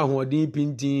obi wa ahoden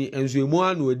pintin enso emu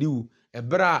anu odiwu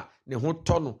ebra ne ho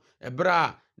tɔ no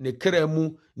ebra ne kra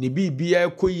mu ne bibia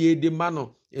ekoyie de ma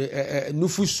no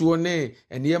nufusuo ne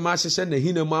enema hyehye na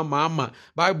hina mu ama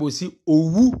bible si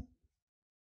owu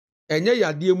enye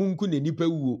yade mu nku ne nipa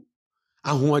wuo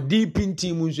ahoden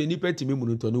pintin mu nso nipa timi mu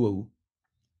no tɔ no wawu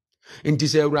nti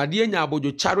se awurade anya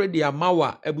abodwo chare de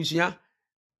amawa abusua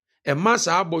ema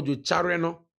sa abodwo chare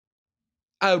no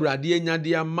awurade anya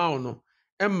de amawo no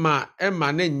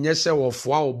ema ne nyɛ sɛ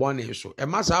wɔfoa wo bɔne so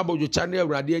ema sa abodwo chare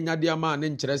awurade anya de ama ne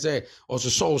nkyerɛ sɛ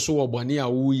ɔsosɔ so wo bɔne a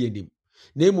wo yɛ nim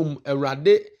na emum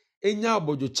awurade enya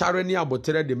abodwo chare ne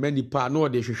abotere de manipa na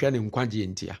ɔde hwehwɛ ne nkwagye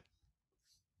ntia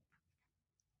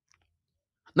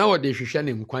na ɔde hwehwɛ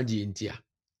ne nkwagye ntia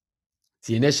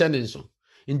tie ne hyɛ ne nso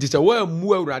nti sɛ wo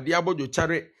amu awurade abodwo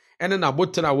chare ene na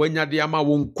abotere a wanya de ama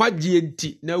wo nkwagye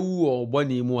nti na wu wo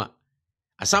bɔne mu a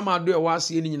asamado e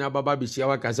waase ni nyina baba besia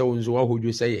waka sɛ wo nso wahodwo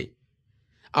sɛ yɛ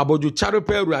abodwo chare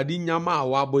pa awurade nyama a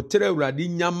wo abotere awurade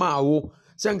nyama a wo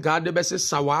sɛ nka ade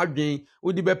bɛsesa wadwen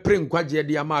wodi bɛpre nkwagye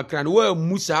de ama akra no wa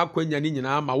mu saa kwanya ni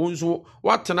nyina ama wo nso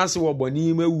watena se wo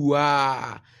bɔne mu awu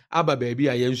a aba baabi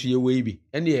a yɛn nso yɛ wei bi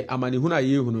ɛne amanehunu a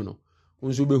yɛhunu no wo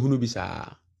nso bɛhunu bi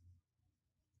saa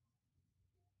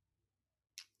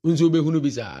nso bɛhunu bi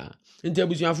saa nti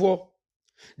abusuafo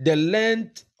the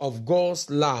length of God's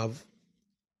love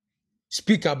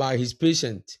speak about his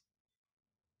patience.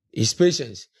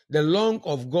 The long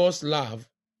of God's love,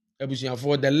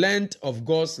 for the length of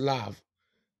God's love,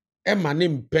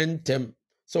 emanim pentem,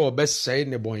 so best say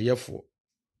ne bonyefo.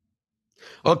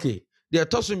 Okay, the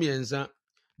tosumienza,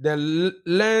 the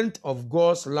length of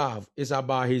God's love is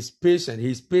about his patience.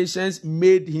 His patience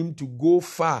made him to go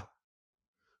far,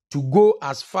 to go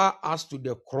as far as to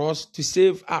the cross to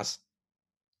save us.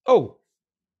 Oh,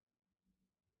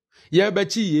 yeah,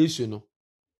 bechi yesu no.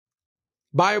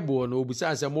 Bible no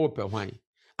obisa se mo pe hwan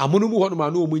amono mu hono ma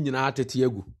no mu nyina atete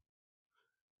agu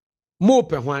mo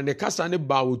pe hwan ne kasa ne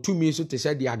ba otumi so te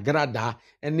se de agrada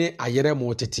ene ayere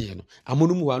mo tete no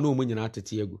amono mu hwan no mu nyina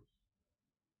atete agu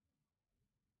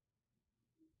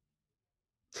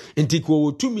enti ko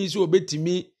otumi so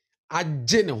obetimi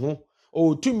agye ne ho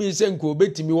otumi se nko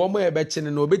obetimi wo mo ebe kye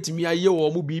ne obetimi aye wo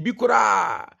mo bibi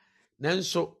kura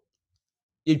nanso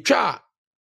etwa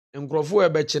nkrofo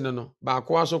ebe kye ne no ba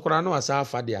ko aso kura no asa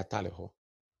afa de atale ho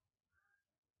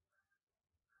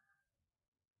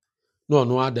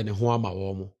no ade ne ho ama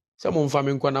wo mo se mo mfa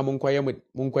me nkwa na mo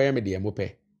nkwa me de mo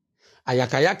pe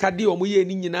ayakayaka de o mo ye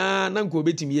ni nyina na nko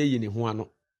obetimi ye ne ho ano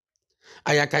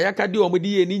ayakayaka de o mo de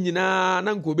ye ni nyina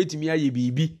na nko obetimi aye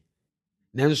bibi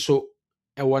nanso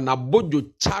ewo na bodwo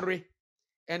chare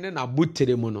ene na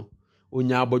butere mu no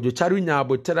onya abodwo chare nya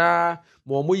abotera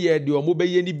mo mo ye de o mo be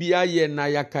ye ni bia ye na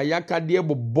yakayaka de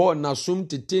bobbo na sum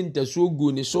tetente so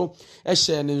gu ni so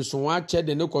ehye ne nso wa che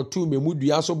de ne kotu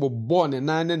memudua so bobbo ne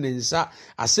nan ne nsa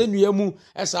asenua mu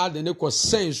esa de ne ko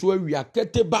sen so awia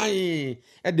kete ban e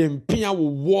de mpia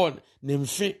wo won ne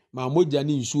mfe ma mogya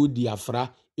ne nso di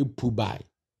afra epu bai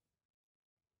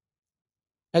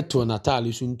eto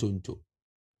natale so ntonto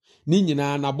ni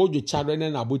nyina na bodwo chare ne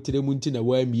na botere mu nti na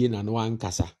wa mie na no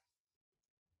ankasa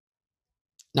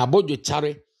na bodwo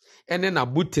chare ene na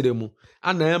butere mu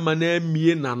ana ema na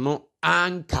amie na no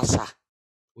ankasa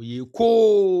oyeko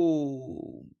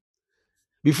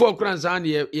before kranza na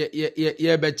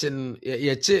ye bechen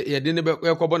ye che ye de ne be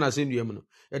kobo na sendua mu no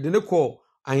ye de ne ko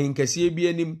ahenkase bi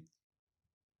anim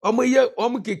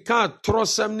omkeka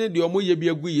trosam ne de omoye bi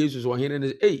agu Jesus wo hene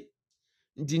ne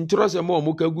nti ntrosam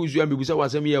o ka gu zua mebusa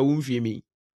wasam ya wo mfie mi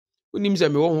onim se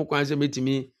me wo ho kwan se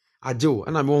metimi agyew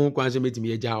ana me wo ho kwan se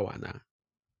metimi agya wa na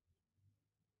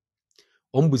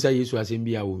ombusa Yesu asem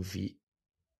bia wo mfie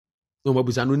no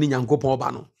mabusa no ni Nyankopɔn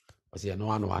ba no ɔse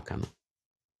no ano aka no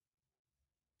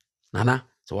nana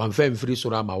so wan fa mfiri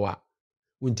soro ama wa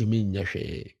wontimi nyɛ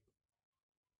hwee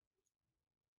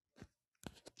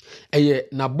eye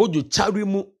na bodwo chari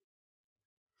mu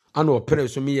ana opere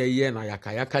so me ye na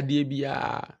yakayaka de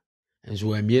bia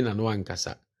enso amie na no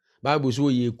ankasa Bible so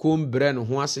ye kombre no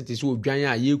ho asete so odwan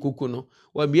a ye koko no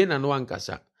wa mie na no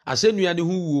ankasa asenua ne ho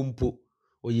wuo mpo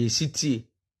oye sitie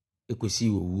ekosi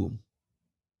wuo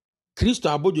Kristo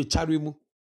abodwo chari mu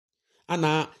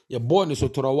ana ye born so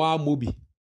torowa mobi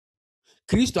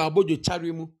Kristo abodwo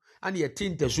chari mu ana ye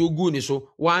tinte so gu ni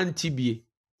so wa antibie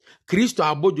Kristo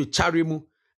abodwo chari mu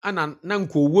ana na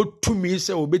nko wo tumi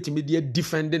se obetimi de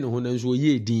defend ne ho na nso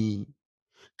ye din.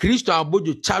 Kristo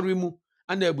abojo chare mu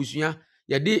ana abusua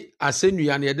ye de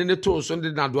asennua na ye de ne to so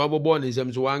de na do abobo ne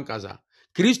nsem so wankasa.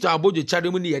 Kristo abojo chare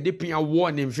mu ne ye de pia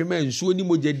wo ne mfema nsuo ni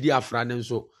mogya di afra ne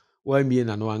nso wa mie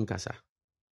na no wankasa.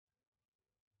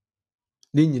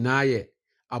 Ni nyina ye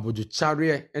abojo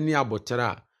chare ene abotere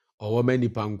a owo ma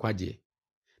nipa nkwaje.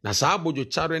 Na saa abojo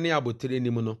chare ne abotere ni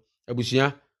mu no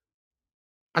abusua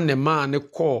ane man ne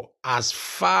call as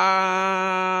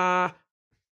far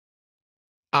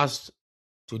as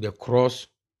to the cross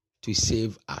to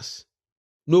save us.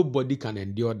 Nobody can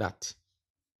endure that.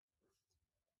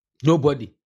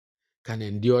 Nobody can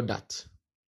endure that.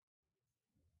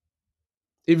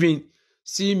 Even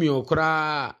Simeon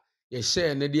kra ye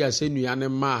share ne dia senua ne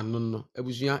man no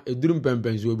abusua edurum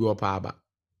pempenso bi opaaba.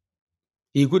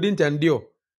 He couldn't endure.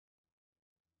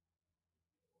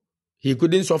 He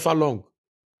couldn't suffer long.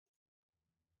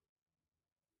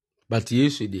 But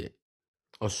Yesu de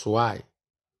oswai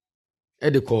e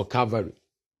de call Calvary.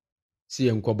 Si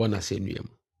enkobo na senua mu.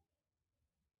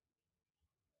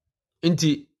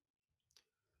 Inti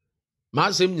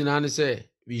masem nyina ne say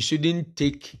we shouldn't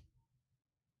take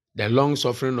the long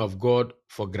suffering of God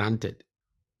for granted.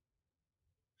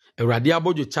 Awurade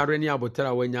abojo chare ne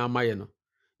abotara wanya amaye no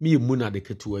me mu na de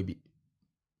ketewa bi.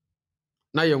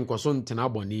 Na ye nkoso ntena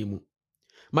bone mu.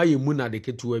 Ma ye mu na de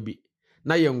ketewa bi.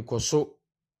 Na ye nkoso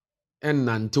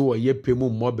ennante wo ye pemu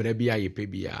mmobere bi ayepe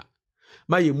bia.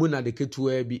 Ma ye mu na de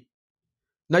ketewa bi.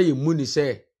 Na ye mu ni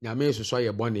se nyame soso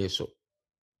ye bone so.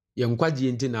 Ye nkwaje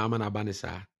enti na ama na ba ne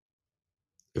saa.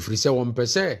 Efiri se wo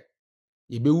mpese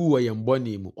ye bewu wo ye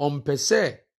mbone mu.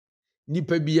 Ompese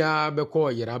nipa bia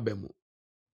beko yera ba mu.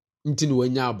 Nti no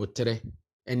wanya abotere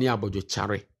ene abojo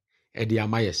chare e de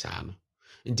amaye saa no.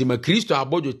 Nti ma Kristo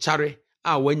abojo chare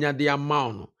a wanya de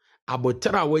ama no,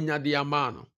 abotere a wanya de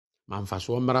ama no, ma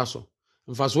mfaso mmara so.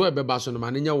 Mfaso e beba so no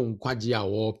ma nya wo nkwaje a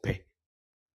wo pe.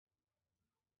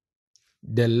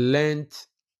 The length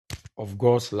of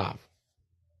God's love.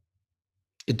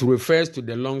 It refers to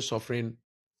the long suffering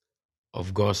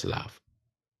of God's love.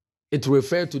 It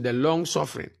refers to the long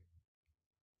suffering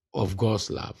of God's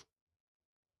love.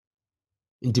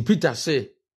 Nti Peter say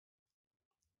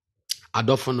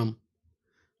adofonom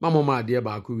mamoma de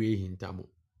ba ko we hintamo.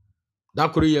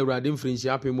 Dakoro ye Awurade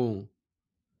mfrinhyia pemo.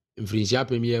 Mfrinhyia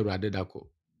pem ye Awurade dako.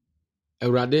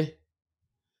 Awurade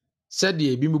said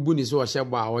ye bi mubu ni so ohye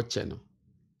a woche no.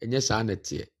 Enye saa na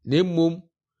tie. Na emmom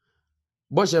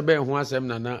bo hye be ho asem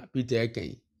na Peter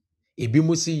ekan. Ebi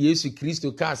mu si Yesu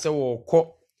Kristo ka se wo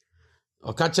kọ.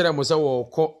 Oka kire mo se wo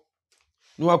kọ.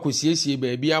 No akosiesie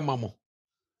ba bi amamo.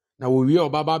 Na wo wi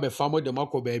obaba be famo de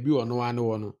makọ ba bi ono ane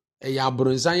wo no. Ya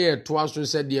abronsan ye to aso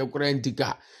se de ekora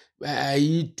ntika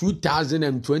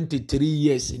 2023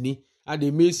 years ni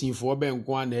ade mesin fo be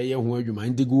nko ana eye ho adwuma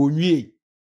ntiga onwie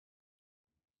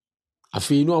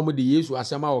afei no omo de Yesu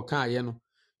asema o kan ye no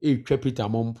etwa Peter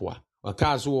mompoa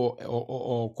waka so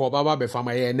o ko baba be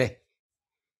fama ye ne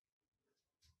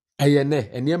eye ne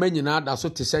enema nyina da so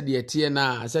te se de tie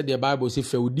na se de Bible se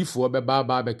feudifo be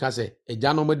baba be ka se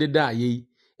ejanom de da ye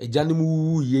ejanom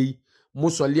wu ye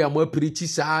musoli am preach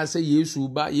saa se Yesu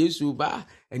ba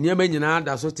enema nyina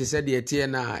da so te se de tie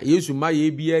na Yesu ma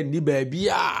ye bia ni ba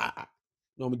bia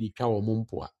no mo di ka wo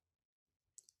mompoa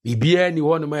bibia ni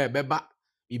wono ma beba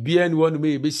bibia ni wono ma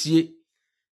ebesie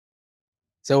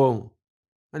se won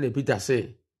na Peter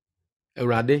say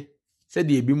Awurade se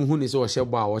de ebi mu hu ni se wo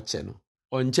hyebo a wo che no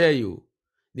onche yo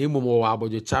na imomo wo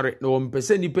abojo chare na wo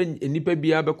mpese nipa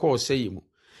bia be ko se yimu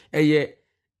eye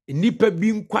nipa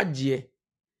bi nkwaje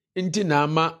nti na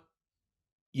ama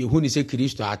yehu ni se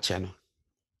Kristo a che no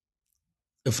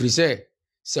efiri se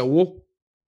wo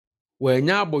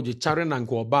anya abojo chare na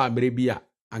nka oba amere bi a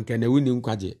anka na wuni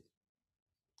nkwaje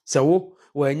se wo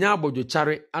anya abojo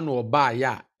chare ana oba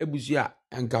ya ebusu a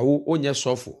anka wo onye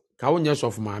sofo ka onye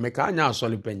sofo maame ka anya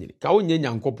asole panyini ka onye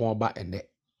nyankopon oba ene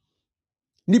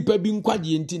nipa bi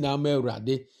nkwaje nti na ama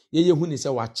Awurade ye hu ni se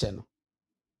wache no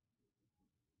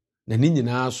na ni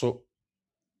nyina so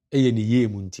eye ni ye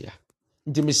mu ntia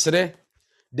nti misre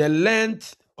the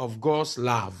length of God's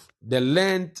love, the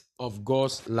length of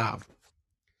God's love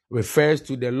refers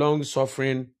to the long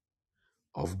suffering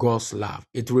of God's love.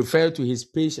 It refers to his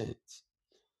patience.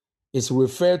 It's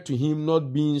referred to him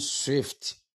not being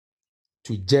swift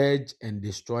to judge and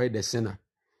destroy the sinner.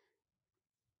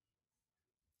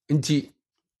 Nti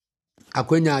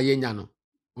akwenya ayenya no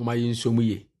oma yinsomu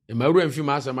ye. Emawura mfi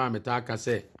ma asema ameta aka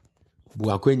se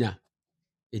bu akwenya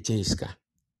echenska.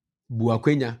 Bu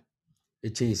akwenya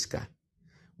echenska.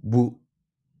 Bu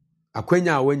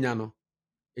akwenya awenya no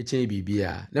echen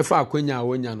bibia. Nefa akwenya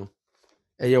awenya no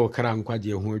eye okra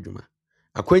nkwaje ho adwuma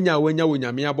akwanya wanya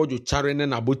wonyame abodwo chare ne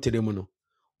nabotere mu no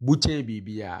buchen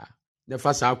bibia ne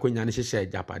fa sa akwanya ne hyehye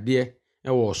agapade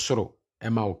wo soro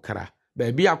ema okra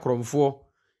ba bi akromfo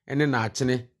ene na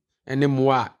achene ene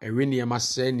moa ewe niema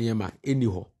se niema eni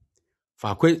ho fa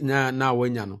akwanya na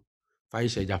wanya no fa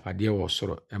hyehye agapade wo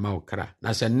soro ema okra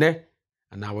na se ne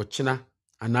ana wochena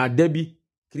ana dabi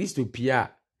Kristo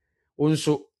pia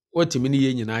onso otimi ne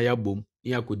ye nyina ya bom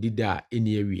ni akodida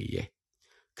eni awieye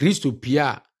Kristo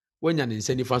pia wanya ne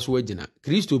nsa nifa so wagina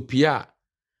Kristo pia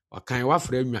wakan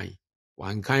wafra nwan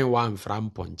wankan wa mfra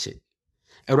mponche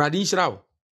Awurade nhyirawo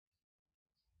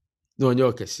no onye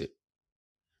okese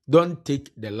don't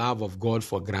take the love of God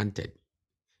for granted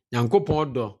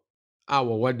Nyankopɔn dɔ a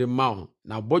wɔwɔde ma wo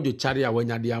na bodwo chare a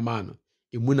wanya de ama no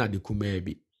emu na de kuma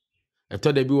bi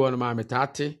ɛtɔ bi wɔ no ma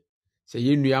metate sɛ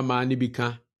yenua ma ne bi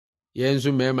ka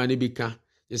yenzo mema ne bi ka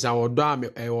yesa wɔdɔ a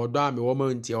me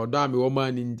wɔma nti wɔdɔ a me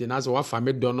wɔma ni nti na sɛ wafa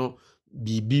me dɔ no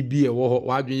bibibi ɛwɔ hɔ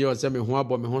wadwen yɛ sɛ me ho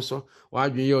abɔ me ho so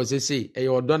wadwen yɛ sɛ sei ɛyɛ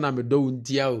ɔdɔ na me dɔ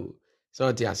ntia o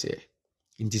sɛ ɔte ase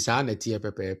nti saa na tie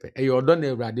pepepe ɛyɛ ɔdɔ na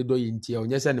Awurade dɔ yɛ ntia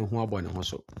onyɛ sɛ ne ho abɔ ne ho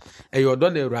so ɛyɛ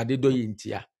ɔdɔ na Awurade dɔ yɛ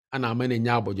ntia ana ama ne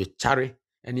nya abɔdwo chare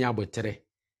ɛne abotere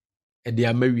ɛde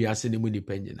ama wiase ne mu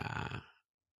nipa nyinaa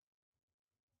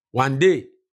one day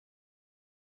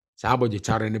saa abɔdwo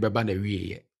chare ne bɛba na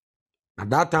wieyɛ na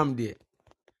that time de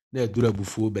na adura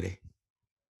bufuo bere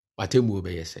watemu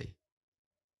obɛyɛ sɛ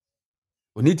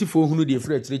onitifo hunu de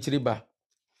frɛ kyirikyiri ba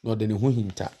na ɔde ne ho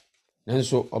hinta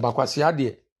nanso ɔbakwase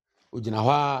ade ogina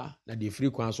hɔ na de free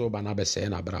kwan so ba na bɛsɛ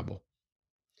na brabo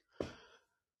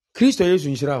Kristo Yesu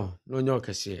nhyira no onye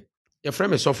okese ye frɛ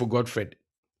me sɔfo GODFRED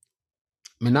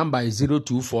my number is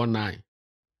 0249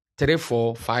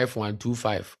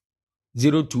 345125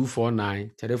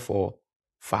 0249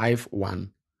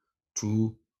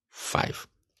 345125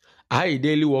 I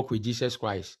daily walk with Jesus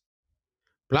Christ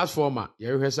platform a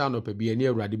yɛhwɛ sɛ anɔpa bi ani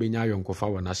Awurade benya ayɔnkofa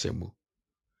wɔ n'asɛm mu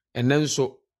ɛnɛ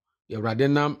nso Awurade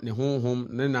nam ne honhom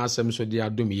ne n'asɛm so de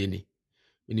adom yɛni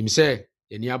menim sɛ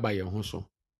yɛni aba yɛn ho so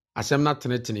asɛm na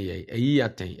tenetene yɛn ayi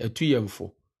yɛatɛn atu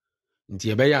yɛmfo nti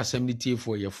yɛbɛyɛ asɛm ne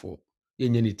tiefoɔ yɛfoɔ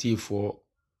yɛnyɛ ne tiefoɔ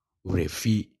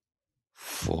wurafi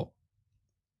fo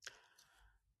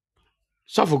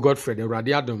sɔfo GODFRED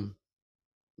Awurade adom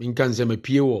minka nsɛ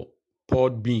mapie wɔ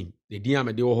Podbean ne din a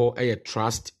mede wɔ hɔ ɛyɛ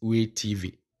Trust Way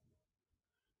TV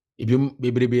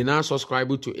bebrebe na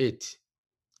subscribe to it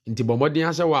nti bomodin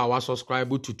asɛ wa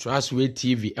subscribe to Trust Way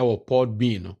TV ɛwɔ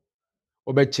Podbean no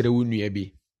obɛkyerɛ wo nua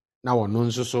bi na wɔno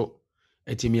nso so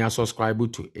atimi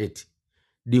subscribe to it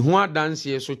di ho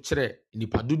adanse so kyerɛ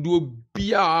nipa dodoɔ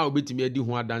bia obetimi adi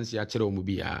ho adanse akyerɛ wo mu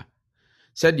bia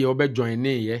sɛ de obɛjoin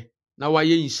ne ye na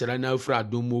wayɛ nhyira na afura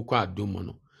adom mu kɔ adom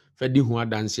no fa di ho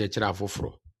adanse akyerɛ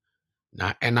afoforo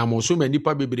na ɛnam so ma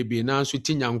nipa bebrebe na nso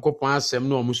ti Nyankopɔn asɛm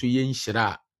na ɔmo so yɛ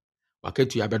nhyira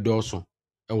wakatu abɛdɔso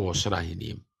ɛwɔ soro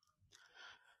ahenim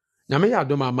nyame yɛ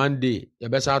adom amande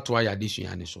yɛbɛsa ato ayɛ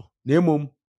adesua ne so na emom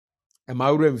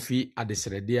ɛmawura mfi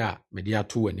adesrɛde a mede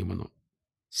ato w'anim no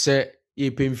sɛ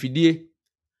yɛpemfidie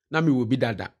na me wɔ bi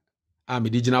dada a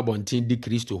mede gyina bɔnten di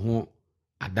Kristo ho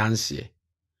adanseɛ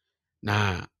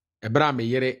na ɛbra a me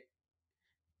yere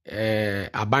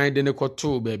aban de ne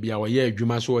kɔto baabi a wɔyɛ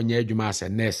adwuma so ɔnyɛ adwuma asɛ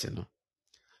nurse no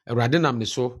Awurade nam ne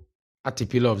so ate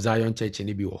Pillar of Zion Church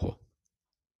ne bi wɔ hɔ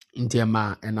nti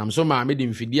ɛnam so ma mede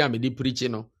mfidie a mede preach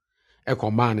no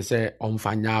ɛkɔmaa ne sɛ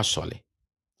ɔmfa nyɛ asɔle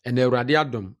ɛna Awurade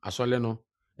adom asɔle no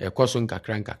ɛkɔ so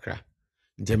nkakra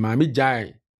nti ma me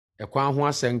gyae ɛkwan ho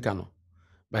asɛnka no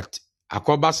but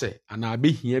akɔba sɛ ana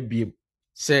abɛhia biem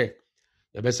sɛ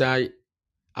yɛbɛsa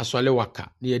asɔle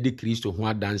waka na yɛde Kristo ho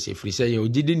adanse firi sɛ yɛ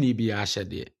ogyidi ne bi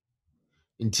ahyɛdeɛ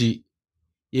nti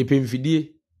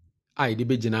yɛpemfidie a yɛde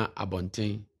bɛgyina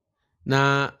abɔnten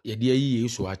na yɛde ayi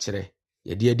Yesu akyerɛ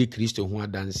yɛde adi Kristo ho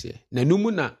adanse na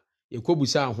numu na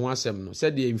yɛkɔbusa ho asɛm no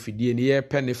sɛdeɛ mfidie ne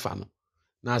yɛpɛ ne fa no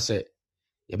na sɛ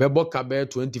yɛbɛbɔ ka bɛɛ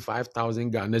 25,000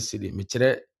 Ghana cedi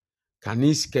mekyerɛ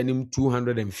kane sikanim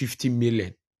 250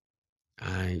 million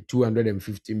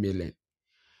 250 million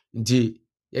nti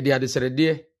yɛde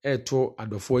adesrɛdeɛ ɛto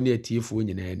adɔfoɔ ne atiefoɔ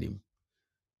nyinaa anim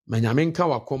ma nyame nka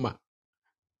wakoma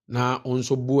na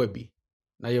onso boa bi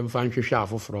na yɛmfa nhwehwɛ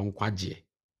afoforo nkwagyeɛ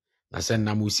na sɛ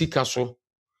nam osika so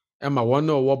ɛma wɔn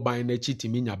a ɔwɔ ban n'akyi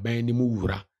timi nya ban ne mu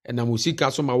wura ɛnam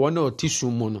osika so ma wɔn a ɔte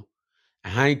sum mu no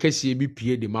ahan kɛseɛ bi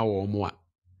pie de ma wɔn mu a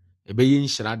ɛbɛyɛ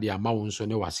nhyira de ama wɔn nso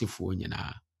ne wasefoɔ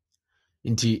nyinaa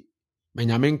nti ma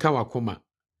nyame nka wakoma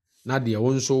na deɛ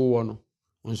wɔn nso wɔ no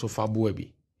nso fa boa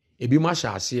bi ebi ma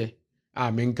hyɛ aseɛ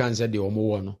a menka nse deɛ wɔn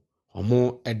wɔ no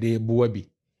wɔn ɛde boa bi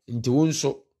nti wɔn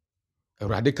nso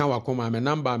Awurade ka wakoma me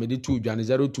number me de to dwane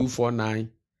 0249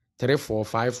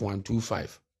 345125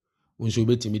 unso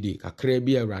betimi di kakra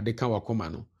bi awurade ka wakoma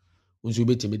no unso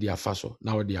betimi di afa so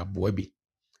na wo di aboa bi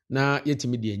na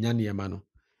yetimi di enya nneɛma no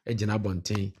egyina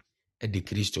bonten de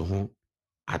Kristo ho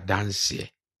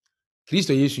adanse.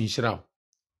 Kristo Yesu nhyira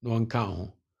na wɔnka ho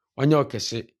ɔnyɛ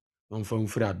ɔkɛse na ɔmfa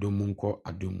mfiri adom mu nkɔ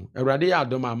adom mu. Awurade yɛ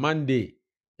adom a Monday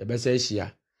yɛbɛsɛ ahyia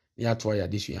na yɛatoa yɛ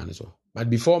adesua no so. But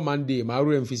before Monday ma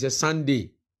awura mfi sɛ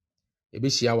Sunday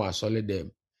yɛbɛhyia wɔ asɔle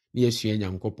dɛm na yɛasua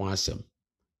Nyankopɔn asɛm.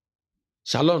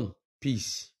 Shalom,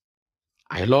 peace.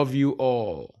 I love you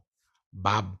all.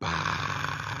 Bye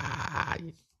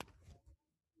bye.